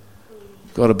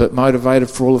 Got a bit motivated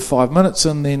for all of 5 minutes,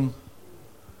 and then,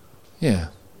 yeah.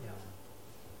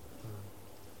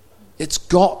 It's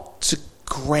got to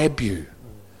grab you.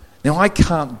 Now, I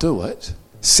can't do it.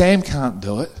 Sam can't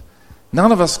do it.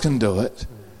 None of us can do it.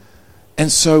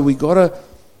 And so we got to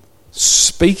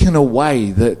speak in a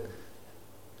way that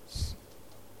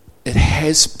it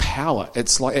has power.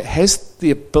 It's like it has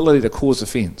the ability to cause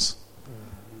offense.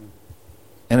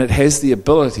 And it has the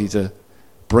ability to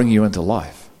bring you into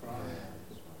life.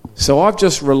 So I've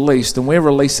just released, and we're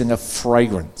releasing a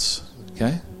fragrance,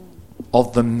 okay,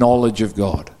 of the knowledge of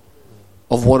God,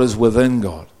 of what is within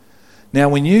God. Now,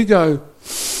 when you go,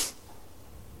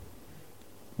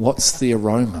 what's the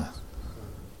aroma?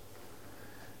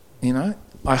 You know,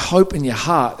 I hope in your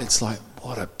heart it's like,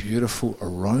 what a beautiful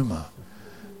aroma.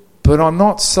 But I'm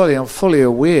not silly, I'm fully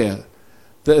aware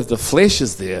that if the flesh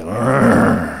is there,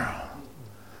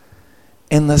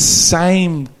 and the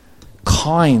same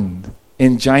kind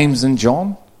in James and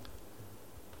John,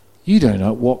 you don't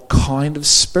know what kind of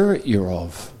spirit you're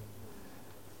of.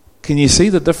 Can you see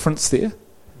the difference there?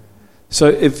 So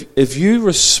if you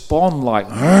respond like,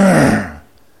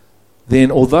 then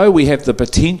although we have the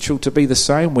potential to be the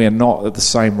same, we're not the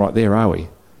same right there, are we?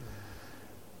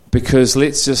 Because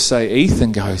let's just say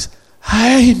Ethan goes,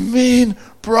 amen,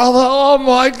 brother, oh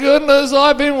my goodness,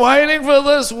 I've been waiting for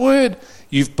this word.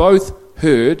 You've both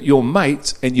heard your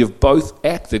mates, and you've both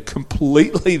acted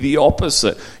completely the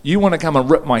opposite. You want to come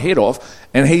and rip my head off,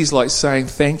 and he's like saying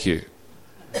thank you.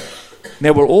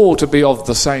 Now, we're all to be of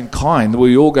the same kind.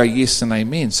 We all go yes and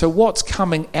amen. So what's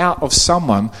coming out of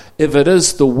someone, if it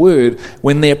is the word,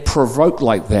 when they're provoked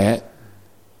like that,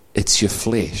 it's your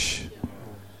flesh.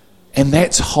 And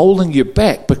that's holding you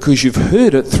back because you've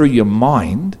heard it through your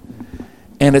mind,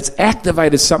 and it's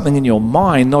activated something in your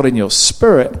mind, not in your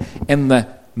spirit. And the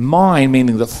mind,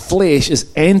 meaning the flesh,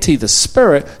 is anti the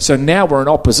spirit. So now we're in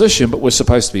opposition, but we're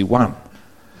supposed to be one.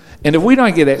 And if we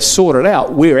don't get that sorted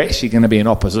out, we're actually going to be in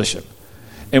opposition.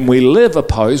 And we live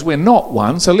opposed, we're not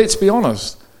one, so let's be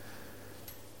honest.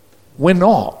 we're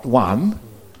not one.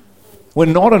 We're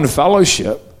not in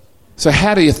fellowship. So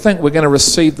how do you think we're going to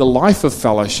receive the life of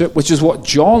fellowship, which is what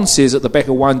John says at the back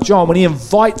of 1 John when he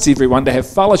invites everyone to have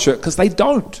fellowship, because they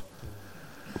don't.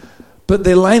 But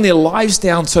they're laying their lives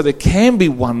down so there can be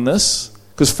oneness,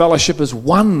 because fellowship is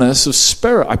oneness of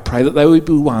spirit. I pray that they would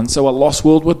be one so a lost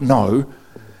world would know,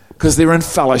 because they're in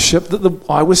fellowship, that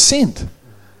I was sent.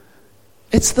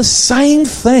 It's the same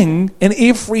thing in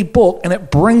every book, and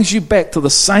it brings you back to the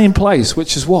same place,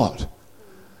 which is what?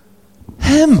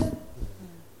 Him.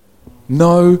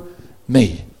 Know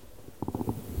me.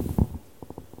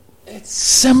 It's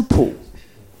simple,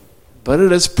 but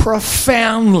it is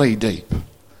profoundly deep.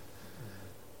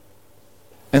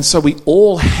 And so we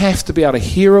all have to be able to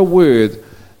hear a word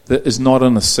that is not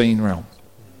in the seen realm.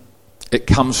 It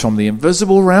comes from the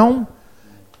invisible realm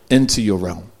into your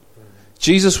realm.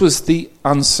 Jesus was the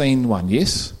unseen one,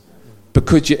 yes? But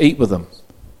could you eat with him?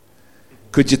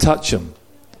 Could you touch him?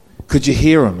 Could you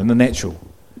hear him in the natural?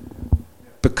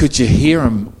 But could you hear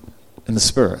him in the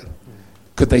spirit?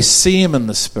 Could they see him in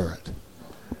the spirit?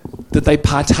 Did they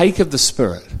partake of the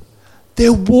spirit?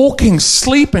 They're walking,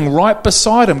 sleeping right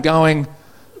beside him going,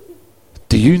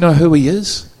 do you know who he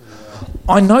is?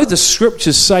 I know the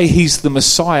scriptures say he's the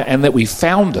Messiah and that we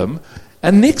found him.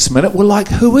 And next minute we're like,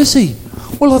 who is he?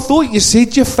 Well, I thought you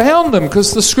said you found him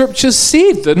because the scriptures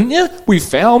said, didn't you? We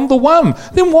found the one.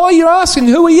 Then why are you asking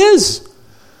who he is?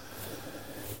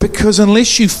 Because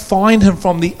unless you find him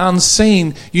from the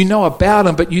unseen, you know about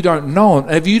him, but you don't know him.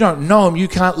 And if you don't know him, you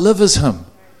can't live as him.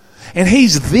 And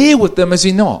he's there with them, is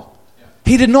he not?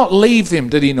 He did not leave them,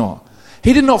 did he not?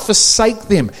 He did not forsake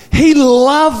them. He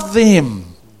loved them.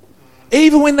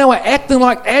 Even when they were acting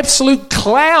like absolute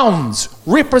clowns,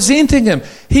 representing him.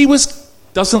 He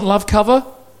doesn't love cover?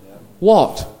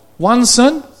 What? One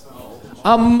sin?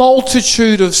 A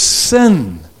multitude of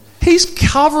sin. He's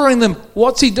covering them.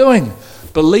 What's he doing?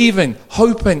 Believing,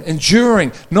 hoping,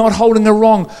 enduring, not holding the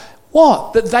wrong.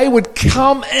 What? That they would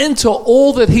come into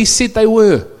all that he said they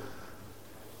were.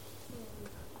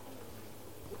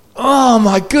 Oh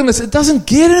my goodness, it doesn't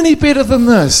get any better than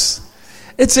this.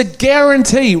 It's a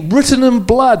guarantee written in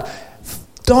blood.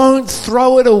 Don't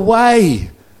throw it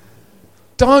away.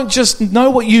 Don't just know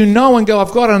what you know and go,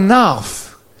 I've got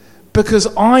enough.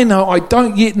 Because I know I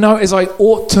don't yet know as I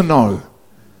ought to know.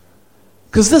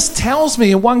 Because this tells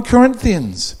me in 1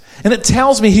 Corinthians, and it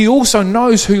tells me he also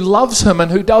knows who loves him and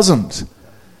who doesn't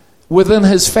within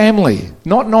his family,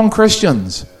 not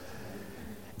non-Christians.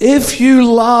 If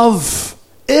you love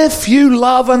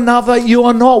another, you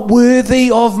are not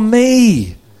worthy of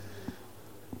me.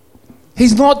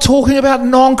 He's not talking about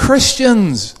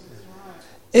non-Christians.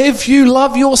 If you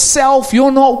love yourself,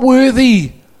 you're not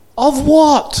worthy of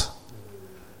what?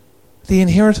 The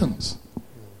inheritance.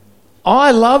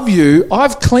 I love you,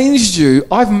 I've cleansed you,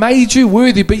 I've made you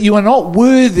worthy, but you are not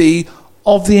worthy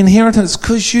of the inheritance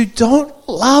because you don't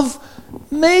love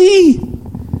me.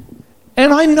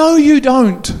 And I know you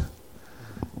don't.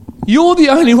 You're the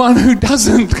only one who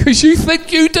doesn't because you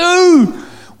think you do.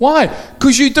 Why?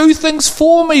 Because you do things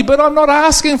for me, but I'm not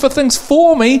asking for things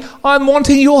for me. I'm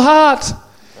wanting your heart.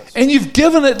 And you've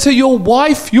given it to your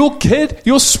wife, your kid,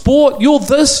 your sport, your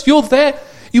this, your that.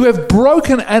 You have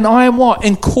broken, and I am what?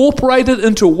 Incorporated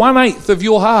into 1/8 of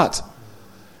your heart.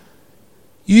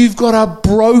 You've got a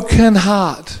broken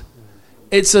heart.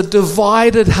 It's a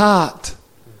divided heart.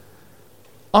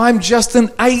 I'm just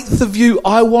 1/8 of you.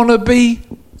 I want to be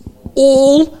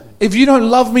all. If you don't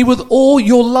love me with all,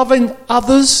 you're loving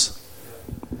others.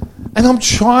 And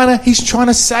he's trying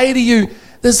to say to you,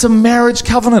 there's a marriage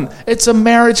covenant. It's a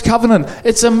marriage covenant.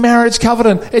 It's a marriage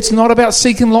covenant. It's not about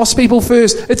seeking lost people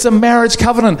first. It's a marriage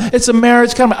covenant. It's a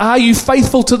marriage covenant. Are you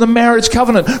faithful to the marriage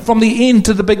covenant from the end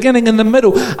to the beginning and the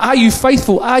middle? Are you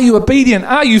faithful? Are you obedient?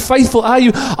 Are you faithful? Are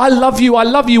you, I love you, I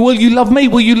love you. Will you love me?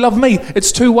 Will you love me?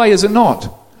 It's two-way, is it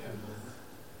not?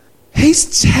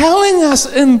 He's telling us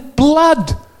in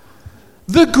blood,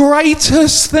 the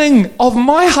greatest thing of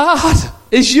my heart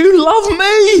is you love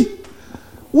me.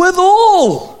 With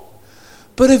all.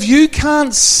 But if you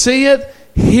can't see it,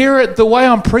 hear it the way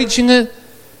I'm preaching it,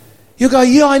 you'll go,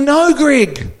 yeah, I know,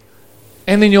 Greg.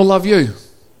 And then you'll love you.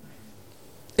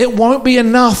 It won't be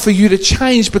enough for you to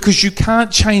change because you can't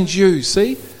change you,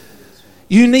 see?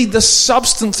 You need the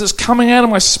substance that's coming out of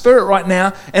my spirit right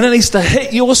now, and it needs to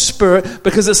hit your spirit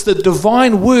because it's the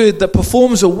divine word that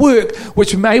performs a work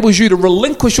which enables you to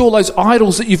relinquish all those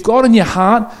idols that you've got in your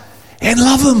heart and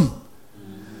love them.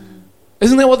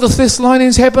 Isn't that what the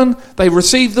Thessalonians happened? They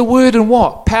received the word and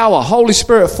what? Power, Holy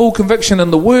Spirit, full conviction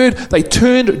in the word. They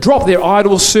turned, dropped their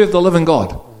idols, served the living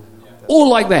God. All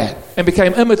like that, and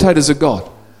became imitators of God.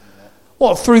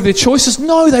 What, through their choices?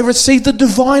 No, they received the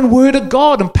divine word of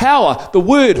God and power, the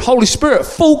word, Holy Spirit,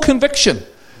 full conviction.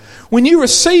 When you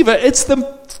receive it, it's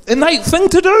the innate thing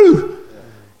to do.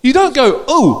 You don't go,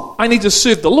 oh, I need to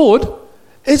serve the Lord.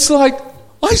 It's like,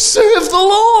 I serve the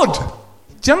Lord.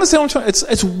 Do you understand what I'm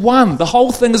trying? It's one. The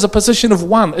whole thing is a position of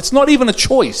one. It's not even a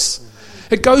choice.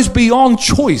 It goes beyond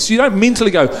choice. You don't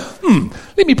mentally go,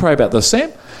 let me pray about this,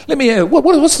 Sam. Let me,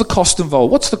 what's the cost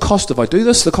involved? What's the cost if I do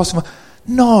this? The cost of...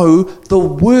 No, the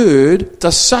word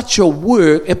does such a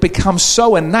work, it becomes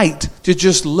so innate to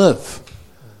just live.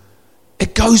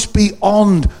 It goes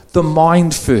beyond the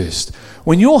mind first.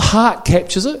 When your heart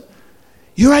captures it,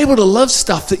 you're able to live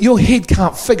stuff that your head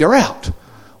can't figure out.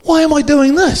 Why am I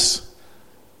doing this?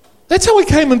 That's how I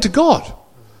came into God.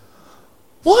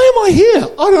 Why am I here?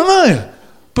 I don't know.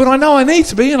 But I know I need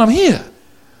to be, and I'm here.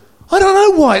 I don't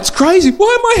know why. It's crazy.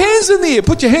 Why are my hands in there?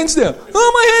 Put your hands down. Why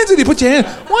are my hands in there? Put your hands.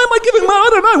 Why am I giving my... I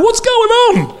don't know. What's going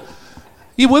on?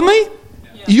 You with me?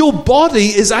 Yeah. Your body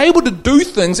is able to do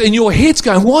things, and your head's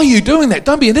going, why are you doing that?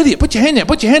 Don't be an idiot. Put your hand down.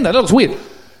 Put your hand down. That looks weird.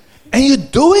 And you're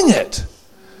doing it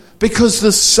because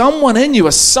there's someone in you,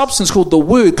 a substance called the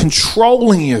Word,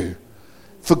 controlling you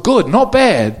for good, not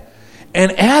bad.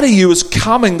 And out of you is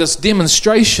coming this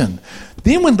demonstration.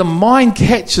 Then when the mind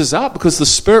catches up, because the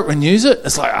Spirit renews it,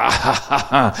 it's like,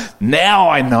 now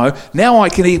I know. Now I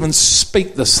can even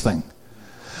speak this thing.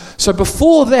 So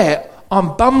before that,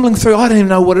 I'm bumbling through, I don't even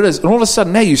know what it is. And all of a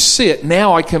sudden, now you see it.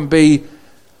 Now I can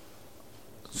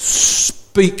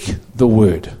speak the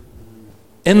word.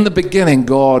 In the beginning,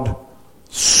 God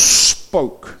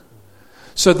spoke.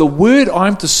 So the word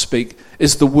I'm to speak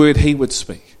is the word he would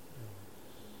speak.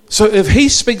 So if he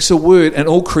speaks a word in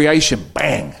all creation,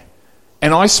 bang,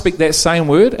 and I speak that same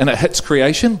word and it hits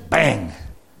creation, bang.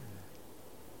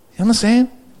 You understand?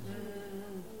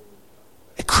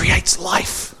 It creates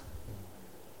life.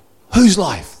 Whose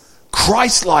life?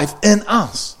 Christ's life in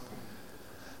us.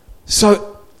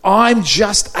 So I'm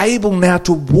just able now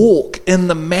to walk in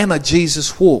the manner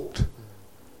Jesus walked.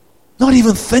 Not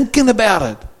even thinking about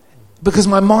it because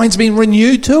my mind's been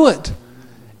renewed to it.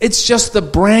 It's just the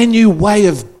brand new way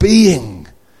of being.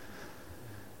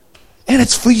 And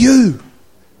it's for you.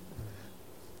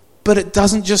 But it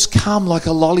doesn't just come like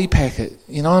a lolly packet.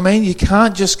 You know what I mean? You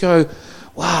can't just go,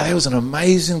 wow, that was an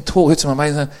amazing talk. It's an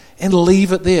amazing, and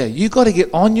leave it there. You've got to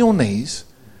get on your knees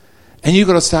and you've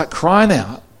got to start crying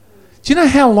out. Do you know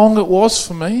how long it was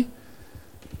for me?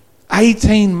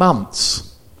 18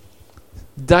 months.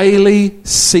 Daily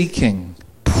seeking,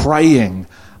 praying,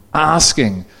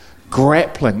 asking,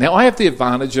 grappling. Now, I have the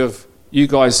advantage of you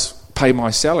guys pay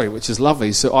my salary, which is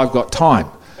lovely, so I've got time.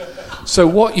 So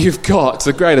what you've got, it's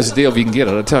the greatest deal if you can get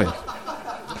it, I tell you.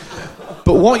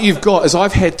 But what you've got is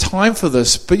I've had time for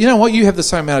this, but you know what? You have the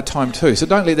same amount of time too, so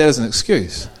don't let that as an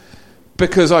excuse.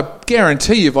 Because I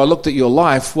guarantee you, if I looked at your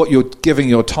life, what you're giving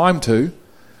your time to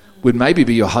would maybe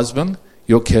be your husband,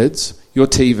 your kids, your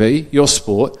TV, your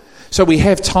sport. So we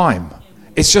have time.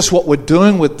 It's just what we're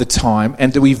doing with the time,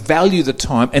 and do we value the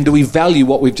time, and do we value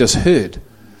what we've just heard?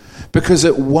 Because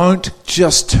it won't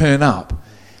just turn up.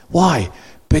 Why?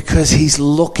 Because he's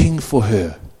looking for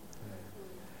her.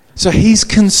 So he's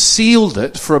concealed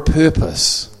it for a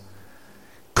purpose.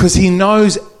 Because he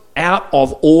knows out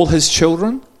of all his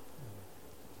children,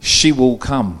 she will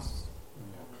come.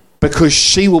 Because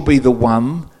she will be the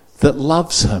one that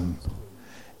loves him.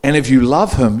 And if you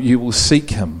love him, you will seek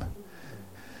him.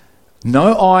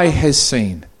 No eye has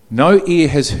seen, no ear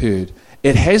has heard.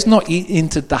 It has not yet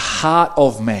entered the heart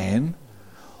of man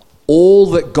all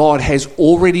that God has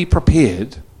already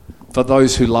prepared for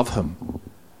those who love him.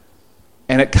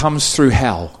 And it comes through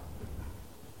how?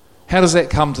 How does that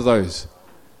come to those?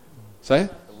 Say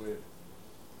it?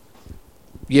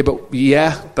 Yeah,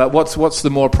 but what's the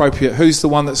more appropriate? Who's the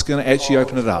one that's going to actually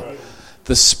open it up?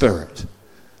 The Spirit.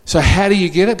 So how do you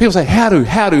get it? People say, how do,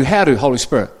 Holy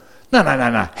Spirit? No.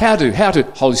 How do,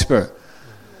 Holy Spirit?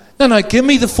 No, give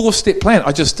me the 4-step plan.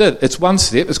 I just did. It's one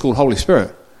step. It's called Holy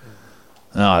Spirit.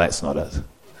 No, that's not it.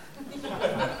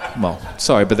 Well,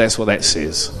 sorry, but that's what that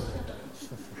says.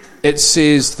 It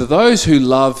says to those who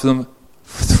love them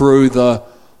through the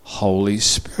Holy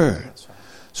Spirit.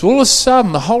 So all of a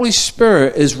sudden, the Holy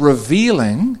Spirit is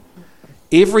revealing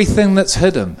everything that's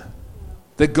hidden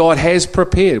that God has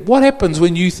prepared. What happens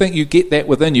when you think you get that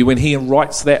within you, when he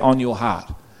writes that on your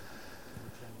heart?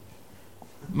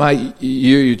 Mate,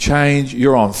 you change,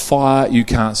 you're on fire, you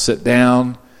can't sit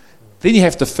down. Then you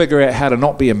have to figure out how to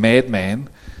not be a madman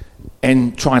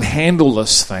and try and handle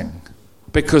this thing,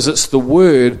 because it's the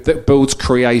word that builds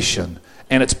creation,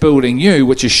 and it's building you,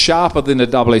 which is sharper than a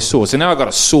double-edged sword. So now I've got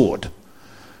a sword,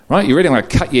 right? You're ready, I'm going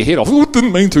to cut your head off. Oh,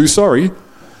 didn't mean to, sorry.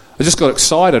 I just got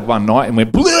excited one night and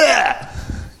went, bleh!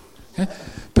 Okay?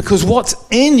 Because what's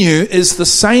in you is the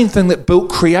same thing that built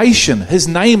creation. His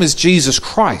name is Jesus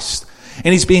Christ.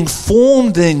 And he's being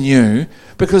formed in you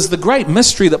because the great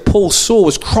mystery that Paul saw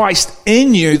was Christ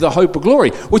in you, the hope of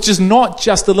glory, which is not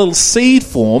just a little seed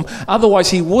form.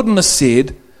 Otherwise, he wouldn't have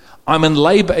said, I'm in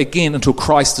labour again until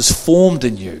Christ is formed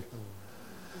in you.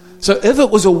 So if it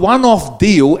was a one-off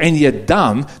deal and you're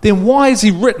done, then why has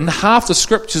he written half the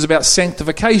scriptures about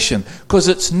sanctification? Because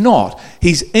it's not.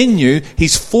 He's in you,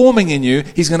 he's forming in you,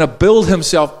 he's going to build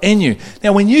himself in you.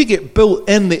 Now when you get built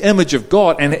in the image of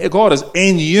God and God is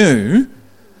in you,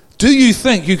 do you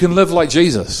think you can live like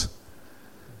Jesus?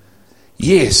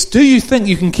 Yes. Do you think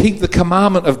you can keep the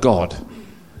commandment of God?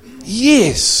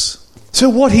 Yes. So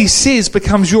what he says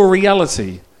becomes your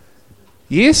reality.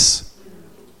 Yes?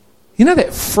 You know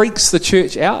that freaks the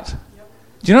church out?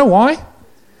 Do you know why?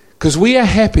 Because we are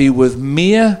happy with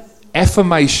mere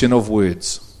affirmation of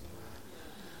words.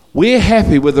 We're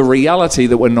happy with the reality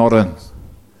that we're not in.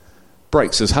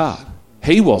 Breaks his heart.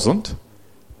 He wasn't.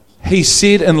 He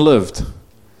said and lived.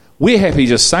 We're happy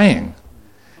just saying.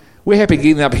 We're happy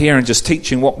getting up here and just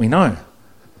teaching what we know.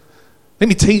 Let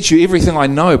me teach you everything I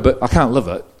know, but I can't live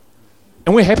it.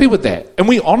 And we're happy with that. And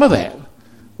we honour that.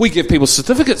 We give people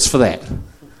certificates for that.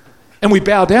 And we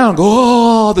bow down and go,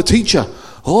 oh, the teacher,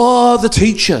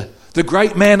 the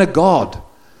great man of God.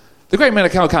 The great man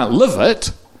of God can't live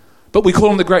it, but we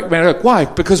call him the great man of God. Why?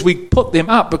 Because we put them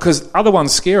up, because other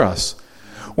ones scare us.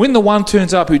 When the one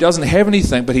turns up who doesn't have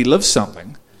anything, but he lives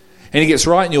something, and he gets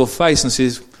right in your face and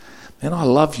says, man, I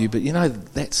love you, but you know,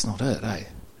 that's not it, eh?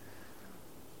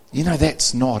 You know,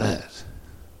 that's not it.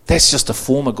 That's just a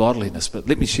form of godliness, but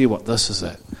let me share what this is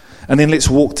at. And then let's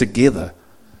walk together.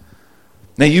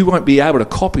 Now, you won't be able to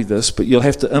copy this, but you'll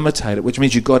have to imitate it, which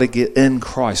means you've got to get in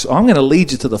Christ. So I'm going to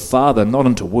lead you to the Father, not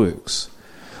into works.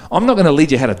 I'm not going to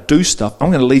lead you how to do stuff. I'm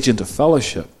going to lead you into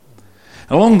fellowship.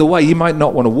 And along the way, you might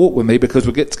not want to walk with me because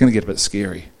it's going to get a bit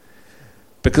scary.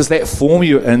 Because that form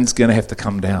you're in is going to have to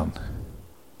come down.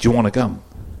 Do you want to come?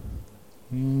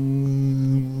 I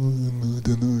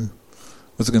don't know.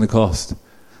 What's it going to cost?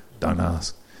 Don't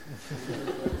ask.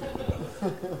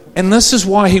 And this is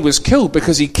why he was killed,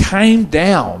 because he came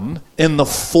down in the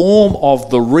form of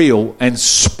the real and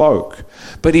spoke.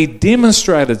 But he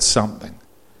demonstrated something.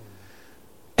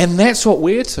 And that's what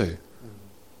we're to.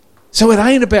 So it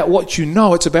ain't about what you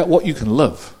know, it's about what you can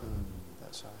live.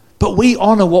 But we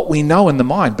honour what we know in the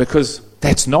mind, because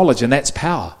that's knowledge and that's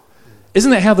power.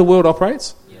 Isn't that how the world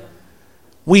operates? Yeah.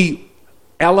 We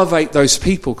elevate those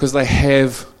people because they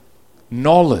have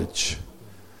knowledge,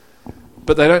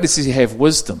 but they don't necessarily have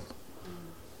wisdom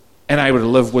and able to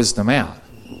live wisdom out.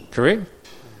 Correct?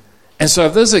 And so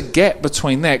if there's a gap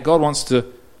between that, God wants to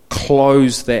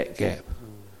close that gap.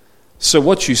 So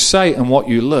what you say and what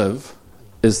you live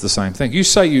is the same thing. You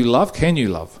say you love, can you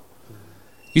love?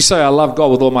 You say, I love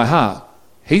God with all my heart.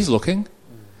 He's looking.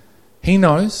 He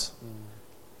knows,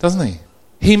 doesn't he?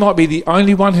 He might be the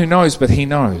only one who knows, but he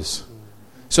knows.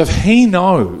 So if he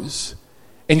knows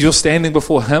and you're standing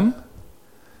before him,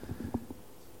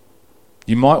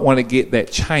 you might want to get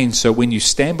that changed so when you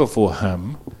stand before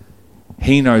him,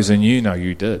 he knows and you know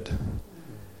you did.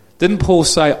 Didn't Paul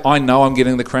say, I know I'm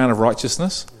getting the crown of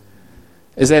righteousness?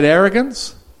 Is that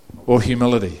arrogance or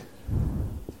humility?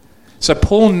 So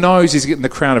Paul knows he's getting the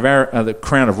crown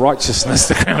of righteousness,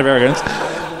 the crown of arrogance.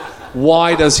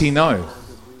 Why does he know?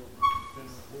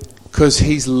 Because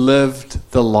he's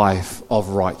lived the life of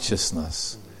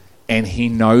righteousness. And he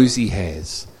knows he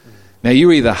has. Now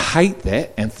you either hate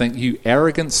that and think, you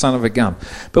arrogant son of a gun.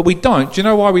 But we don't. Do you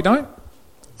know why we don't?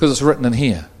 Because it's written in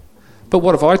here. But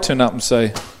what if I turn up and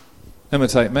say,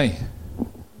 imitate me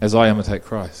as I imitate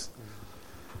Christ?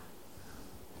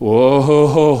 Whoa,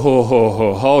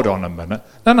 hold on a minute.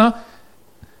 No.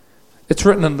 It's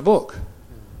written in the book.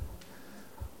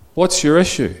 What's your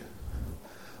issue?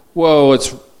 Well,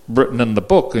 it's written in the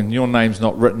book and your name's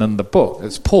not written in the book.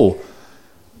 It's Paul.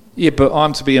 Yeah, but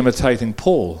I'm to be imitating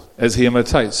Paul as he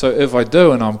imitates. So if I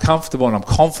do and I'm comfortable and I'm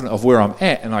confident of where I'm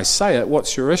at and I say it,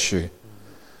 what's your issue?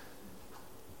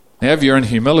 Now, if you're in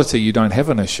humility, you don't have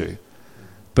an issue.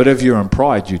 But if you're in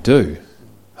pride, you do.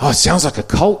 Oh, it sounds like a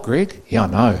cult, Greg. Yeah, I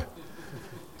know.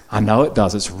 I know it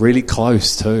does. It's really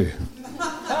close too.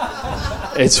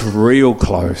 It's real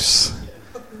close.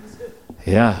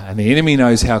 Yeah, and the enemy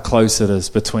knows how close it is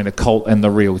between a cult and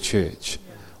the real church.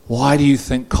 Why do you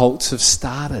think cults have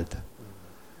started?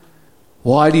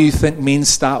 Why do you think men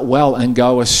start well and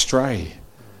go astray?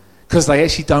 Because they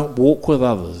actually don't walk with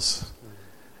others.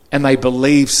 and they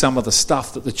believe some of the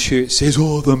stuff that the church says,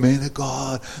 oh, the man of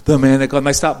God, and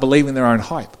they start believing their own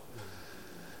hype.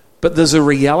 But there's a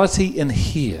reality in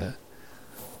here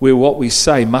where what we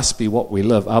say must be what we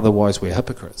live, otherwise we're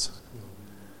hypocrites.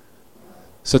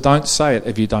 So don't say it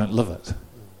if you don't live it.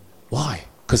 Why?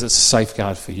 Because it's a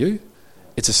safeguard for you,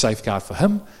 it's a safeguard for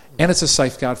him, and it's a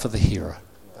safeguard for the hearer.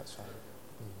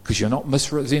 Because you're not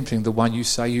misrepresenting the one you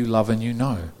say you love and you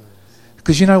know.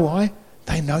 Because you know why?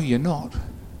 They know you're not.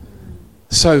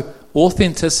 So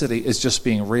authenticity is just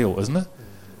being real, isn't it?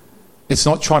 It's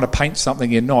not trying to paint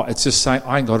something you're not. It's just saying,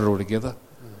 I ain't got it all together.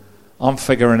 I'm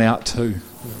figuring out too.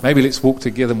 Maybe let's walk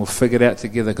together and we'll figure it out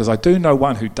together, because I do know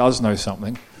one who does know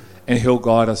something, and he'll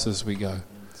guide us as we go.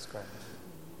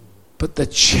 But the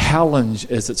challenge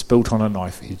is it's built on a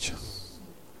knife edge.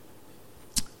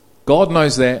 God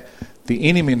knows that. The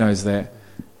enemy knows that.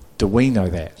 Do we know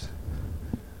that?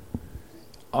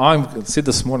 I said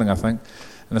this morning, I think,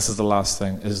 and this is the last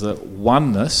thing, is that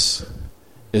oneness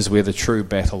is where the true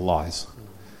battle lies.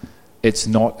 It's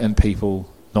not in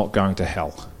people not going to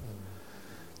hell.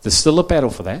 There's still a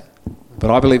battle for that, but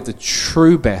I believe the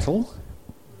true battle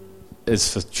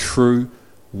is for true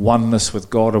oneness with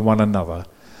God and one another,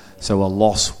 so a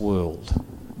lost world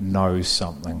knows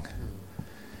something,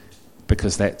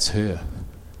 because that's her.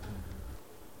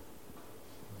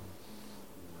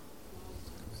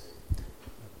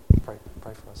 Pray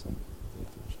for us.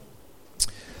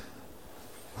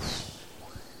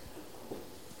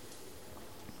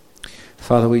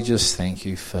 Father, we just thank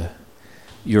you for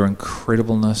your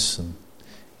incredibleness and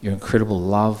your incredible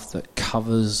love that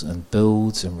covers and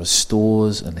builds and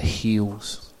restores and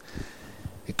heals.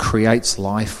 It creates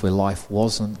life where life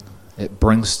wasn't. It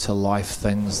brings to life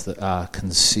things that are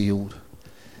concealed.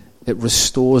 It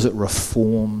restores, it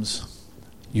reforms.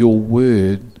 Your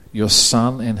word, your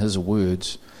Son and his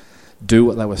words do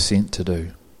what they were sent to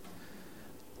do.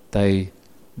 They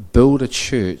build a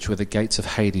church where the gates of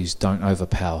Hades don't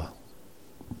overpower.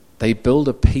 They build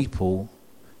a people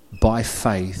by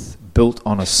faith built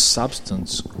on a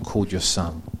substance called your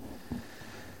Son.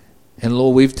 And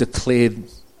Lord, we've declared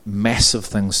massive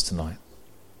things tonight.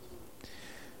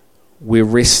 We're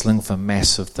wrestling for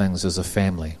massive things as a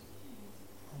family.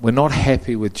 We're not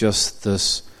happy with just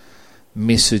this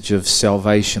message of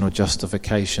salvation or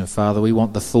justification, Father. We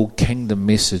want the full kingdom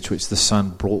message which the Son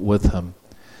brought with him.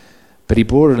 But he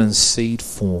brought it in seed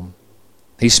form.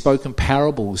 He spoke in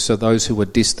parables so those who were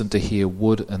destined to hear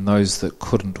would, and those that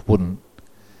couldn't wouldn't.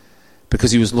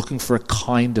 Because he was looking for a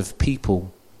kind of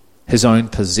people, his own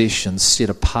possession, set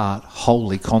apart,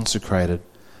 wholly consecrated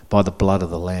by the blood of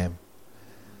the Lamb.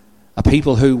 A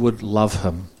people who would love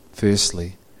him,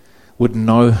 firstly, would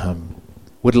know him,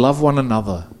 would love one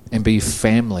another and be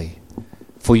family.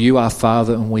 For you are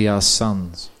Father and we are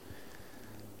sons.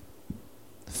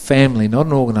 Family, not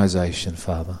an organisation,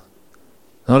 Father.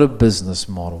 Not a business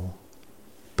model.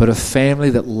 But a family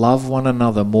that love one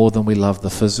another more than we love the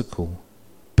physical.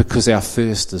 Because our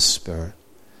first is spirit.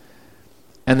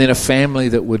 And then a family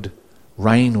that would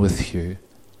reign with you,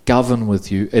 govern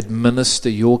with you, administer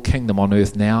your kingdom on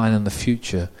earth now and in the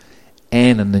future,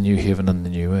 and in the new heaven and the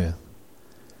new earth.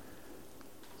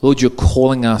 Lord, you're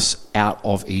calling us out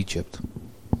of Egypt.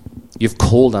 You've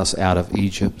called us out of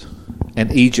Egypt,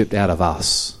 and Egypt out of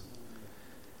us.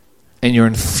 And you're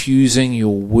infusing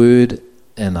your word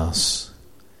in us,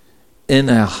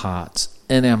 in our hearts,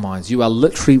 in our minds. You are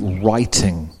literally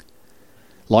writing,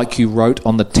 like you wrote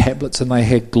on the tablets and they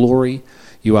had glory.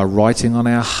 You are writing on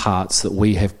our hearts that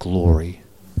we have glory,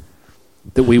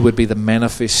 that we would be the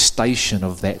manifestation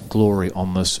of that glory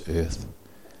on this earth.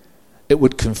 It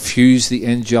would confuse the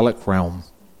angelic realm.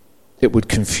 It would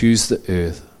confuse the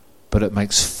earth, but it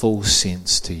makes full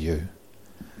sense to you.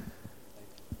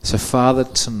 So, Father,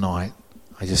 tonight,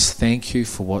 I just thank you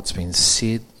for what's been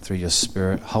said through your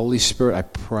Spirit. Holy Spirit, I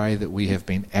pray that we have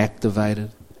been activated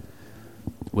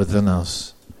within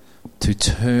us to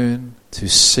turn, to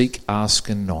seek, ask,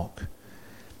 and knock,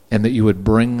 and that you would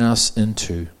bring us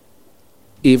into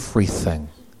everything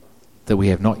that we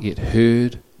have not yet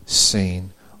heard,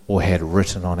 seen, or had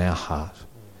written on our heart,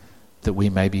 that we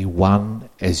may be one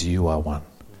as you are one.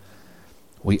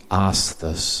 We ask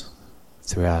this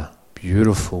through our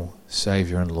beautiful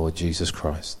Saviour and Lord Jesus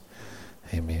Christ.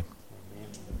 Amen.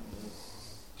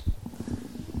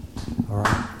 All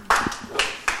right.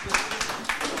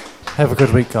 Have a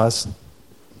good week, guys.